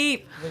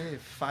leave.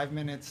 5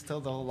 minutes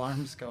till the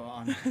alarms go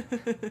on.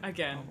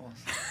 Again.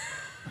 Almost.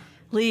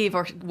 Leave,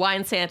 or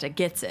Wine Santa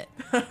gets it.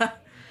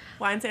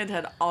 Wine Santa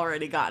had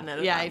already gotten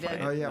it. Yeah, he did.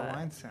 Oh, yeah,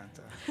 Wine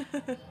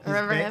Santa.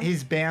 Remember him?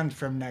 He's banned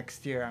from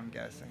next year, I'm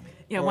guessing.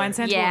 Yeah, Wine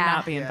Santa will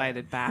not be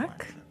invited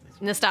back.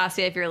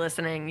 Nastasia, if you're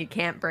listening, you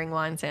can't bring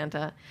Wine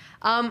Santa.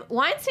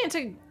 Wine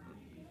Santa,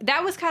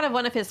 that was kind of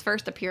one of his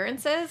first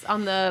appearances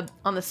on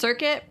the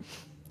circuit.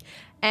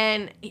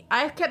 And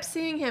I kept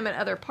seeing him at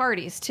other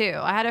parties, too.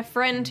 I had a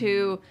friend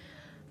who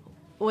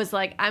was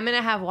like, I'm going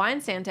to have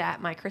Wine Santa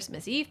at my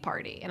Christmas Eve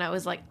party. And I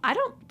was like, I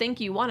don't think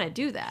you want to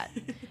do that.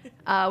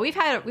 We've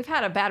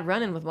had a bad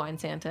run-in with Wine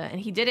Santa, and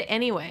he did it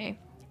anyway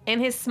in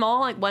his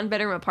small,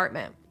 one-bedroom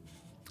apartment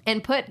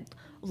and put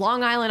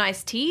Long Island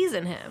iced teas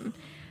in him,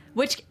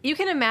 which you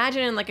can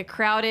imagine in a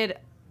crowded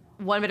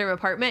one-bedroom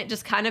apartment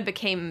just kind of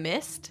became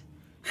mist.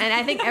 And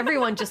I think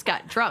everyone just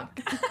got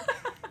drunk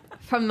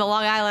from the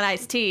Long Island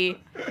iced tea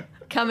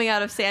coming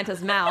out of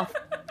Santa's mouth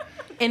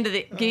into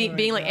the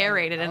being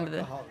aerated into the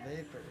alcohol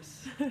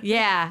vapors.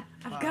 Yeah.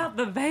 got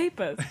the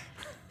vapors.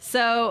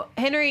 So,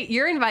 Henry,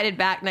 you're invited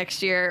back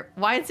next year.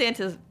 Wine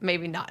Santa's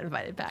maybe not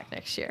invited back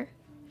next year.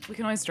 We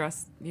can always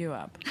dress you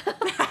up.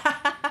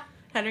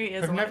 Henry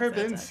is I've Wine never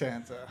Santa. been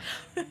Santa.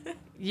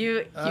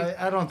 You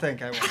I don't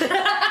think I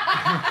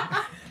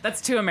will.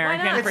 That's too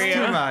American for you. It's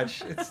too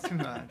much. It's too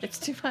much. It's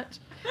too much.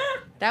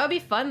 That would be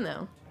fun,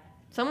 though.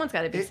 Someone's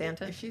got to be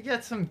Santa. If you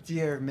get some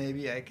deer,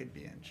 maybe I could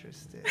be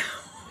interested.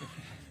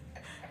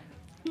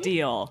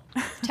 Deal.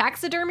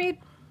 Taxidermied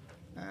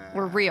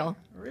or real?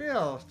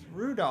 Real.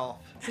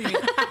 Rudolph.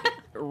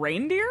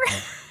 Reindeer?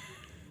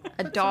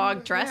 A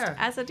dog dressed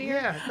as a deer?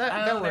 Yeah,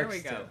 that there works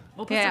we go. too.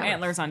 We'll put some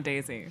antlers on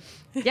Daisy.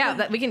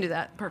 Yeah, we can do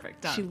that.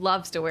 Perfect. Done. She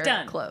loves to wear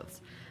Done. clothes.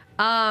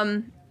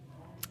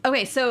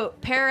 Okay, so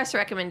Paris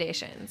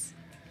recommendations.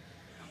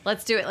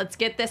 Let's do it. Let's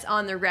get this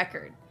on the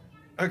record.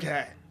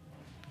 Okay.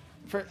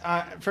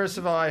 First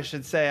of all, I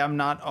should say I'm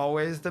not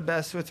always the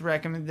best with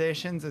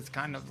recommendations. It's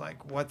kind of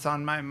like what's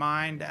on my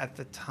mind at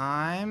the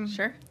time.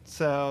 Sure.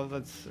 So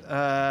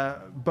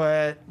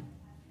but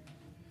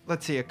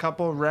let's see, a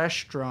couple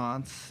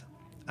restaurants.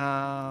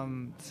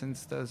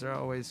 Since those are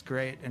always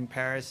great in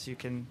Paris, you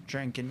can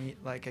drink and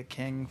eat like a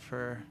king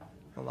for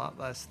a lot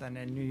less than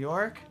in New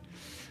York.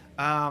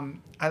 I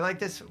like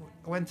this.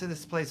 Went to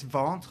this place,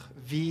 Ventre,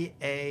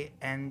 Vantre.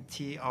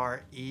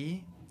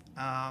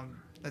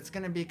 It's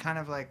going to be kind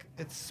of like,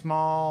 it's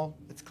small,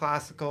 it's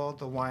classical.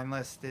 The wine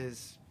list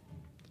is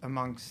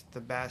amongst the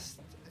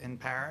best in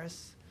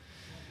Paris.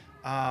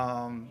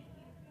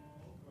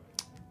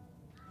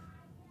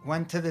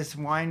 Went to this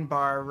wine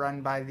bar run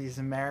by these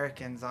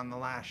Americans on the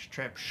last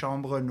trip,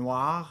 Chambre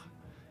Noire.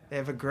 They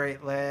have a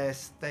great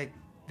list. They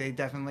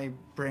definitely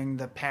bring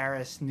the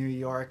Paris, New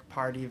York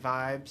party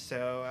vibe.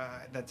 So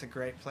that's a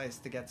great place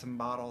to get some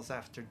bottles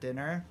after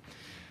dinner.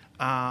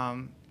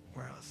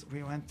 Where else?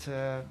 We went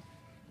to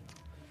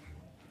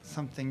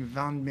something,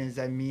 Vin de Mes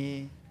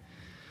Amis.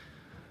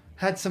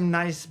 Had some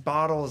nice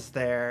bottles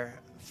there.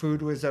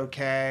 Food was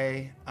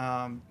okay.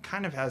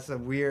 Kind of has a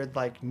weird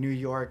like New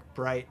York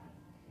bright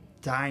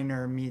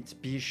diner meets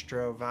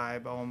bistro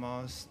vibe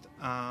almost.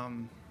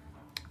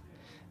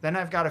 Then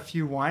I've got a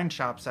few wine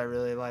shops I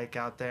really like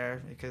out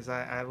there because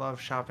I love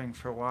shopping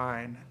for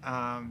wine.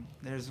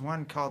 There's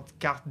one called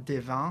Carte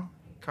des Vins,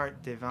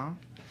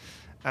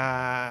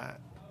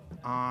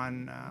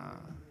 on,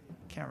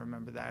 can't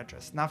remember the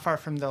address, not far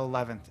from the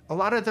 11th. A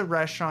lot of the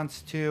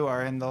restaurants too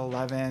are in the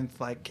 11th,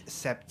 like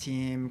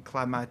Septime,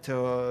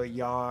 Clamato,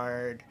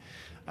 Yard,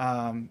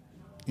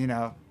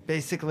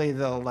 basically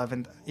the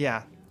 11th,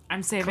 yeah.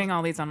 I'm saving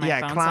all these on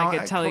my phone so I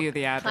could tell you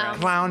the address.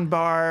 Clown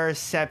Bar,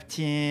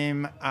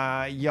 Septime,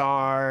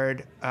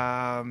 Yard.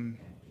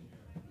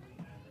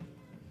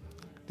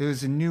 There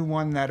was a new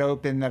one that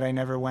opened that I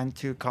never went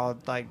to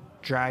called like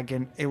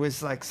Dragon. It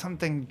was like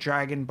something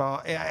Dragon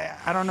Ball.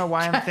 I don't know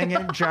why I'm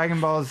thinking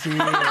Dragon Ball Z.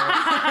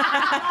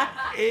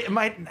 It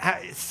might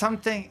have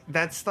something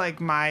that's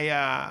like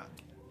my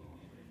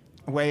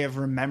way of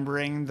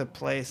remembering the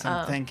place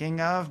I'm thinking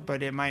of,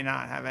 but it might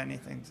not have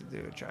anything to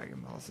do with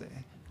Dragon Ball Z.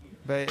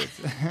 But it's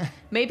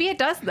maybe it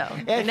does though.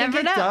 I think never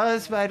it know.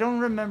 does, but I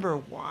don't remember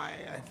why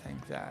I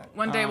think that.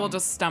 One day we'll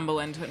just stumble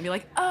into it and be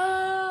like,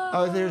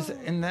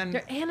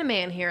 They're anime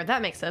in here.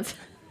 That makes sense.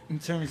 In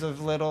terms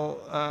of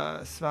little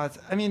spots,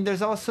 I mean,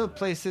 there's also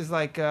places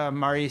like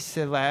Marie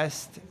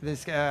Celeste.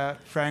 This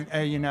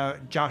friend,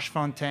 Josh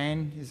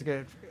Fontaine. He's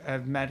good.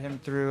 I've met him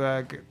through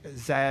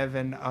Zev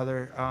and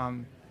other.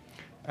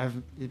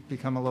 I've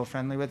become a little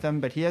friendly with him,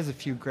 but he has a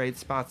few great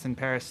spots in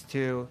Paris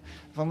too.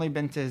 I've only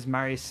been to his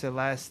Marie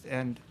Celeste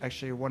and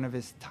actually one of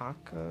his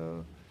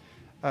taco.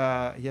 He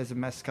has a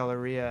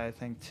mezcaleria, I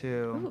think, too.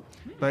 Ooh.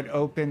 But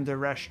opened a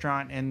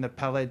restaurant in the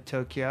Palais de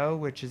Tokyo,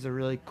 which is a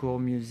really cool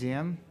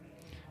museum.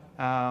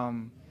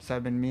 So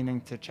I've been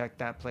meaning to check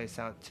that place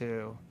out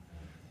too.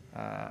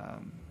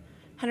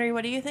 Henry,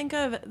 what do you think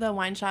of the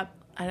wine shop?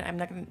 I'm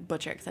not going to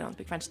butcher it because I don't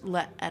speak French.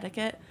 Le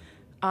Etiquette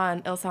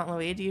on Ile Saint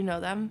Louis. Do you know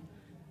them?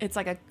 It's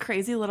like a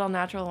crazy little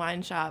natural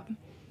wine shop.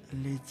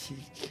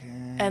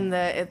 And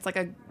it's like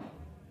a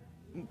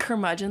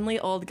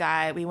curmudgeonly old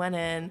guy. We went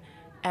in,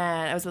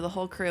 and I was with a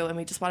whole crew, and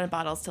we just wanted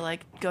bottles to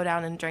like go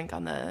down and drink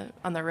on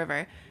the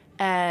river.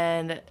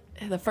 And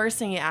the first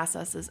thing he asked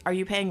us is, "Are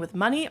you paying with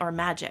money or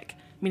magic?"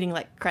 Meaning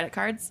like credit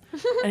cards.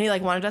 And he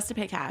like wanted us to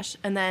pay cash.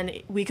 And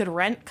then we could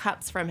rent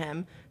cups from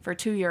him for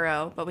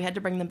 €2, but we had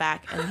to bring them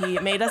back. And he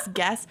made us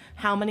guess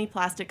how many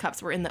plastic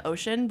cups were in the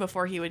ocean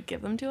before he would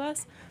give them to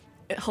us.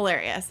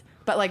 Hilarious,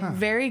 but like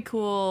very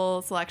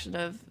cool selection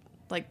of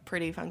like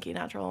pretty funky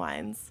natural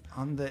wines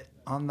on the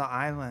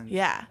island.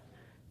 Yeah,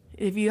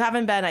 if you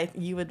haven't been,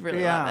 you would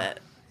really love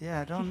it.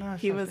 Yeah, I don't know. If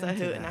he was a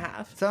hoot and a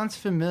half. Sounds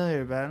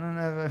familiar, but I don't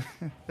know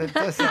if that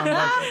does sound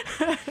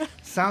like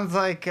sounds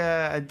like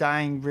a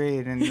dying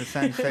breed in the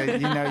sense that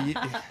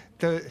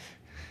the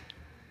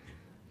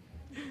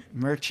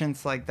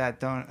merchants like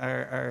that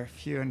are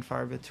few and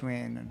far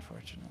between,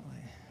 unfortunately.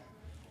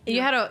 You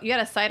had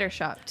a cider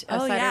shop.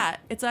 Yeah,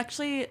 it's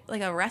actually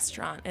like a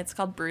restaurant. It's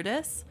called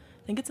Brutus.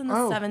 I think it's in the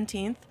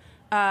 17th,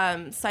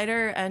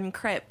 Cider and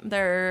crepe.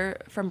 They're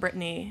from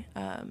Brittany.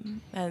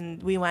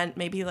 And we went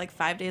maybe like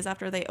 5 days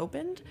after they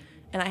opened.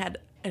 And I had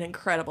an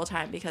incredible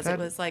time because it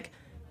was like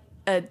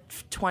a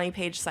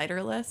 20-page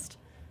cider list.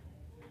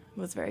 It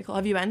was very cool.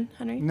 Have you been,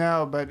 Henry?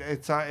 No, but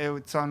it's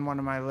on one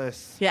of my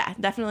lists. Yeah,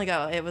 definitely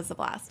go. It was a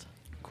blast.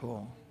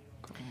 Cool.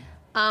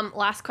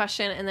 Last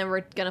question, and then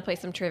we're going to play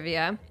some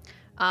trivia.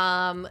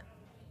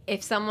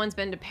 If someone's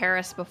been to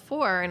Paris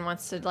before and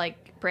wants to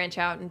like branch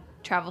out and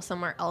travel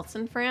somewhere else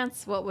in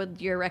France, what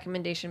would your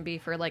recommendation be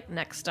for like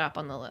next stop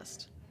on the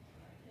list?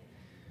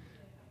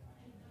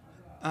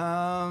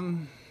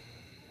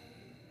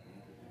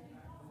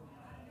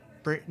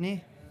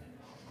 Brittany.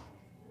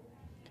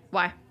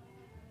 Why?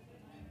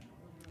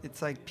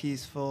 It's like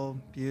peaceful,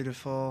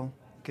 beautiful,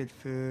 good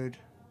food,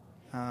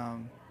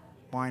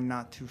 wine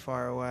not too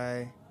far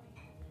away,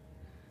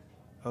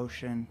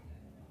 ocean.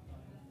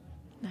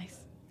 Nice.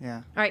 Yeah.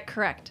 All right,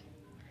 correct.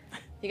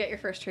 You got your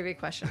first trivia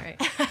question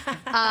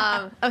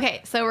right.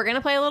 Okay, so we're going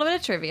to play a little bit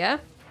of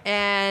trivia,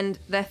 and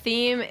the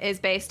theme is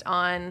based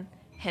on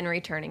Henry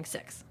turning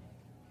 6.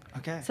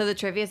 Okay. So the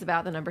trivia is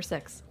about the number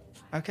 6.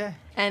 Okay.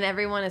 And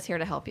everyone is here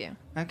to help you.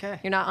 Okay.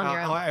 You're not on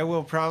your own. I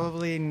will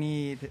probably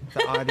need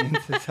the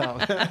audience's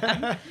help.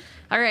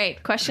 All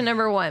right, question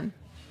number 1.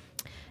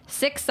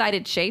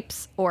 6-sided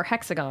shapes, or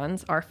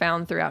hexagons, are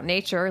found throughout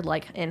nature,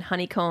 like in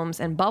honeycombs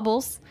and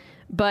bubbles,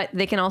 but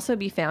they can also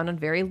be found on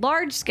very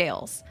large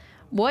scales.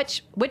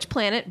 Which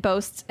planet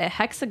boasts a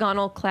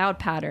hexagonal cloud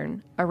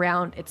pattern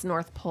around its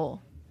north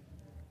pole?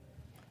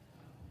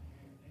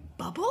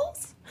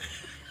 Bubbles?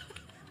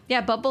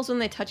 Yeah, bubbles, when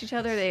they touch each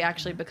other, they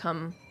actually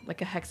become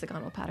like a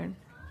hexagonal pattern.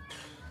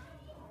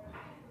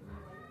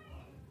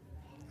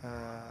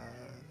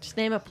 Just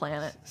name a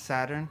planet.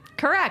 Saturn.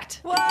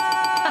 Correct. Whoa!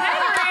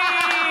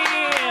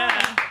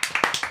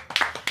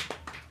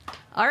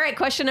 All right,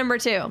 question number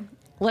 2.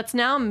 Let's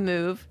now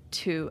move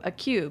to a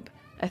cube,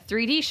 a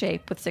 3D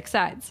shape with 6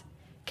 sides.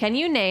 Can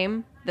you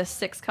name the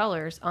 6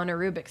 colors on a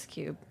Rubik's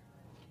Cube?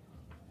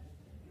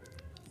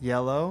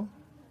 Yellow,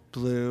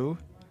 blue,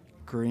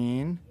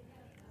 green,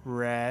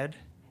 red.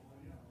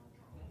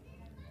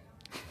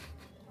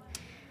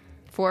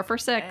 4 for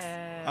 6.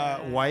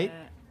 White.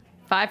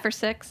 5 for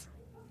 6.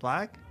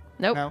 Black.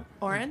 Nope. No.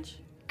 Orange?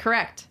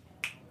 Correct.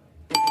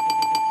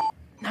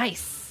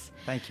 Nice.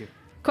 Thank you.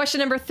 Question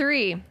number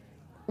 3.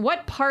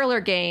 What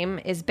parlor game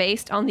is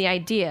based on the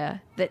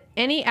idea that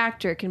any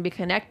actor can be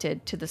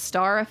connected to the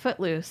star of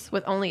Footloose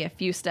with only a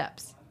few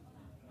steps?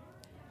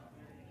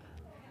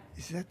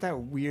 Is that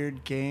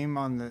weird game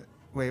on the...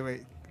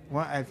 Wait.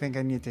 What? I think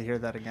I need to hear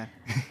that again.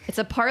 It's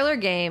a parlor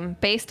game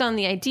based on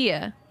the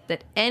idea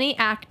that any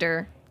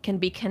actor can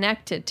be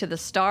connected to the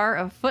star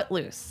of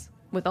Footloose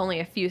with only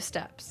a few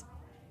steps.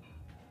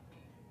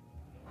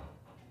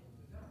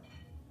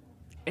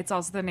 It's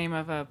also the name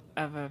of a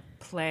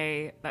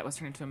play that was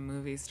turned into a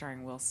movie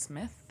starring Will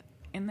Smith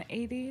in the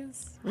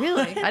 80s.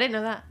 Really? I didn't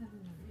know that.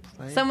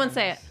 Someone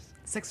say it.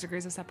 6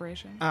 Degrees of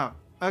Separation. Oh,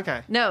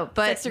 okay. No,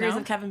 but 6 Degrees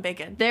of Kevin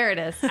Bacon. There it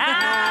is.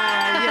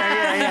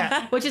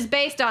 Yeah. Which is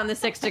based on the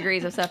 6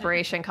 Degrees of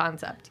Separation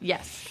concept.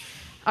 Yes.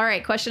 All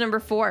right, question number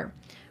 4.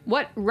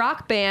 What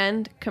rock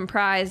band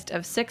comprised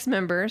of 6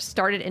 members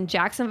started in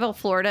Jacksonville,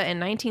 Florida in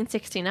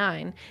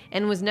 1969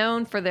 and was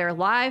known for their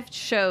live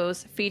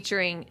shows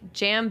featuring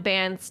jam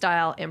band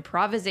style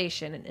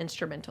improvisation and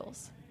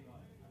instrumentals?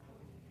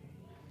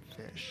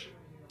 Fish.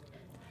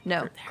 No.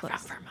 They're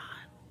Close. from Vermont.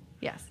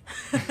 Yes.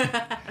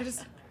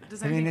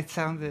 Does I mean, it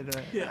sounded...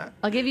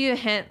 I'll give you a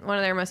hint. One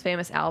of their most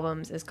famous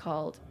albums is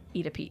called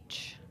Eat a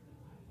Peach.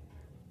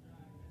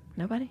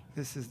 Nobody?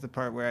 This is the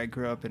part where I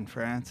grew up in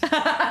France.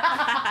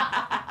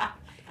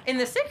 In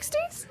the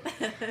 60s?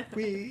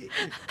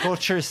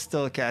 Culture's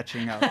still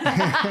catching up.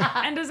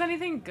 And does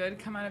anything good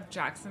come out of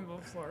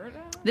Jacksonville,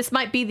 Florida? This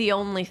might be the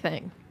only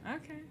thing.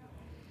 Okay.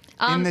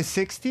 In the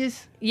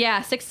 60s?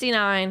 Yeah,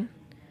 69.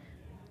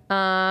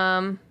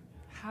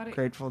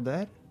 Grateful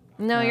Dead?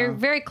 No, you're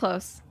very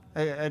close.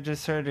 I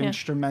just heard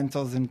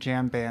instrumentals and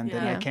jam band,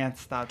 and I can't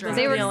stop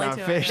They were, thinking about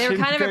Fish they were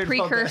and kind of a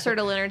Grateful precursor Dead.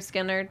 to Leonard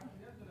Skinner.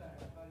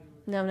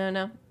 No.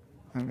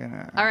 I'm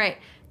gonna... All right.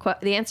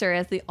 The answer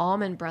is the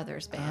Allman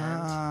Brothers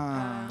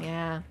Band.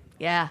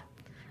 Yeah.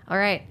 All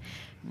right.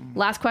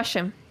 Last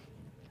question.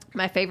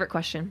 My favorite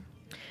question.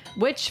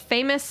 Which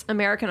famous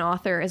American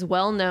author is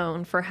well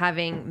known for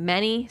having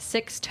many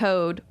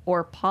 6-toed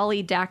or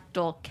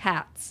polydactyl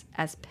cats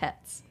as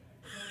pets?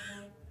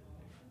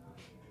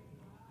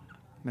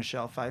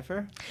 Michelle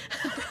Pfeiffer?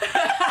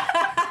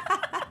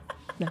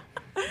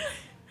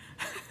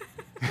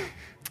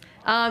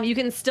 You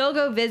can still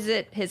go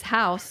visit his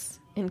house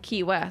in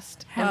Key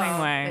West.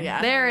 Hemingway.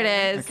 There it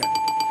is.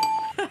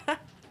 Okay.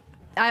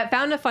 I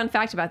found a fun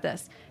fact about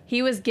this.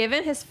 He was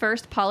given his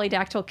first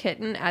polydactyl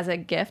kitten as a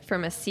gift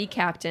from a sea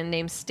captain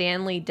named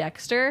Stanley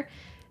Dexter.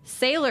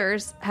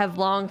 Sailors have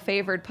long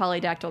favored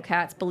polydactyl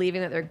cats,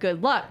 believing that they're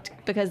good luck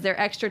because their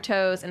extra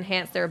toes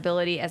enhance their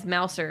ability as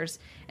mousers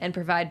and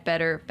provide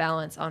better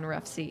balance on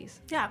rough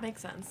seas. Yeah, it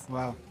makes sense.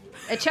 Wow.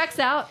 It checks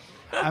out.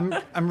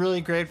 I'm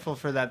really grateful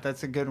for that.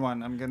 That's a good one.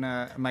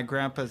 My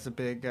grandpa's a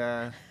big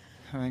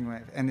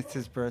Hemingway, and it's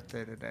his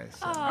birthday today.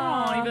 So,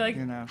 you'd be like,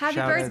 happy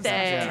shout out to-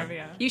 birthday.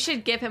 yeah. You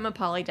should give him a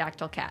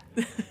polydactyl cat.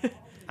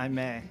 I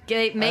may.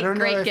 Make I don't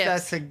great know if gifts.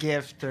 that's a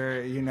gift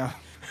or,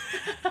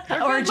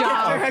 or a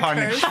job. or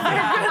punishment.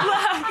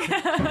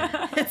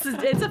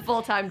 It's a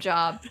full-time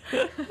job.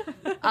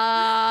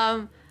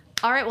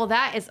 All right, well,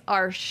 that is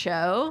our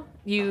show.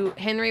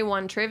 Henry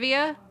won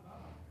trivia.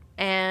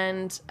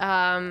 And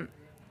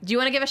do you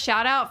want to give a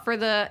shout out for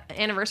the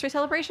anniversary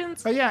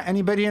celebrations? Oh, yeah.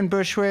 Anybody in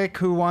Bushwick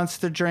who wants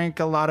to drink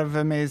a lot of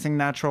amazing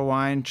natural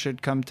wine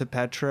should come to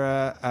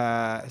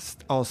Petra,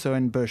 also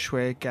in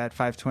Bushwick at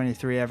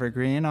 523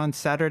 Evergreen on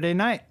Saturday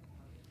night.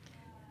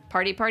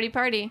 Party, party,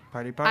 party.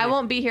 Party, party. I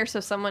won't be here, so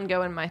someone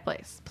go in my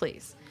place,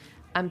 please.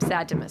 I'm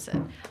sad to miss it.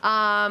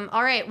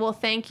 All right, well,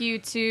 thank you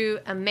to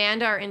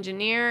Amanda, our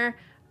engineer,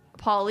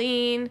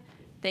 Pauline.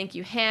 Thank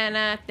you,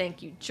 Hannah.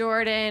 Thank you,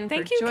 Jordan,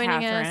 for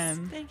joining us.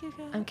 Thank you,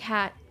 guys. I'm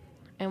Kat,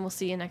 and we'll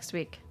see you next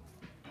week.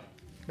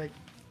 Bye.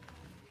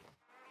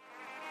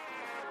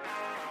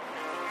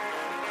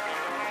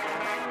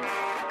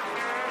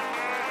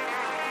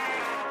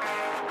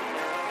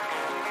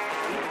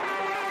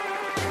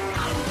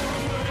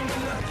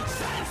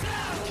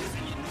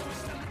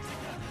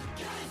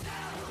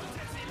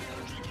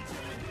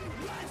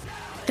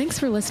 Thanks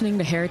for listening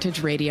to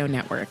Heritage Radio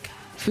Network,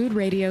 food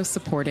radio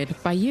supported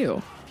by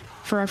you.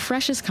 For our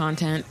freshest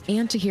content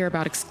and to hear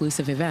about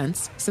exclusive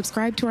events,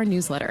 subscribe to our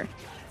newsletter.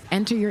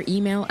 Enter your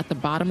email at the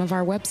bottom of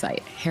our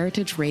website,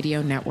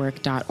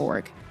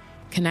 heritageradionetwork.org.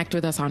 Connect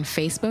with us on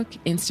Facebook,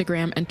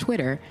 Instagram, and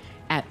Twitter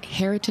at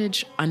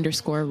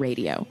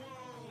heritage_radio.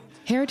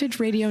 Heritage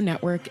Radio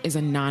Network is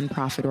a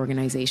nonprofit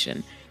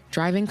organization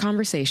driving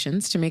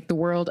conversations to make the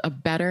world a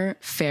better,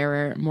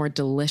 fairer, more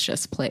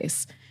delicious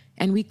place.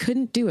 And we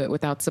couldn't do it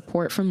without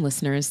support from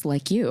listeners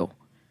like you.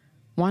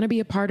 Want to be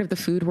a part of the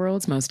food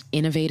world's most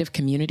innovative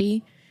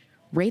community?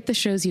 Rate the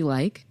shows you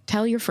like,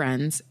 tell your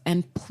friends,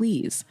 and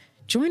please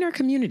join our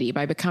community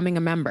by becoming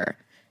a member.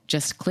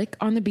 Just click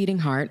on the beating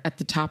heart at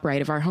the top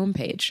right of our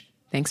homepage.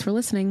 Thanks for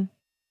listening.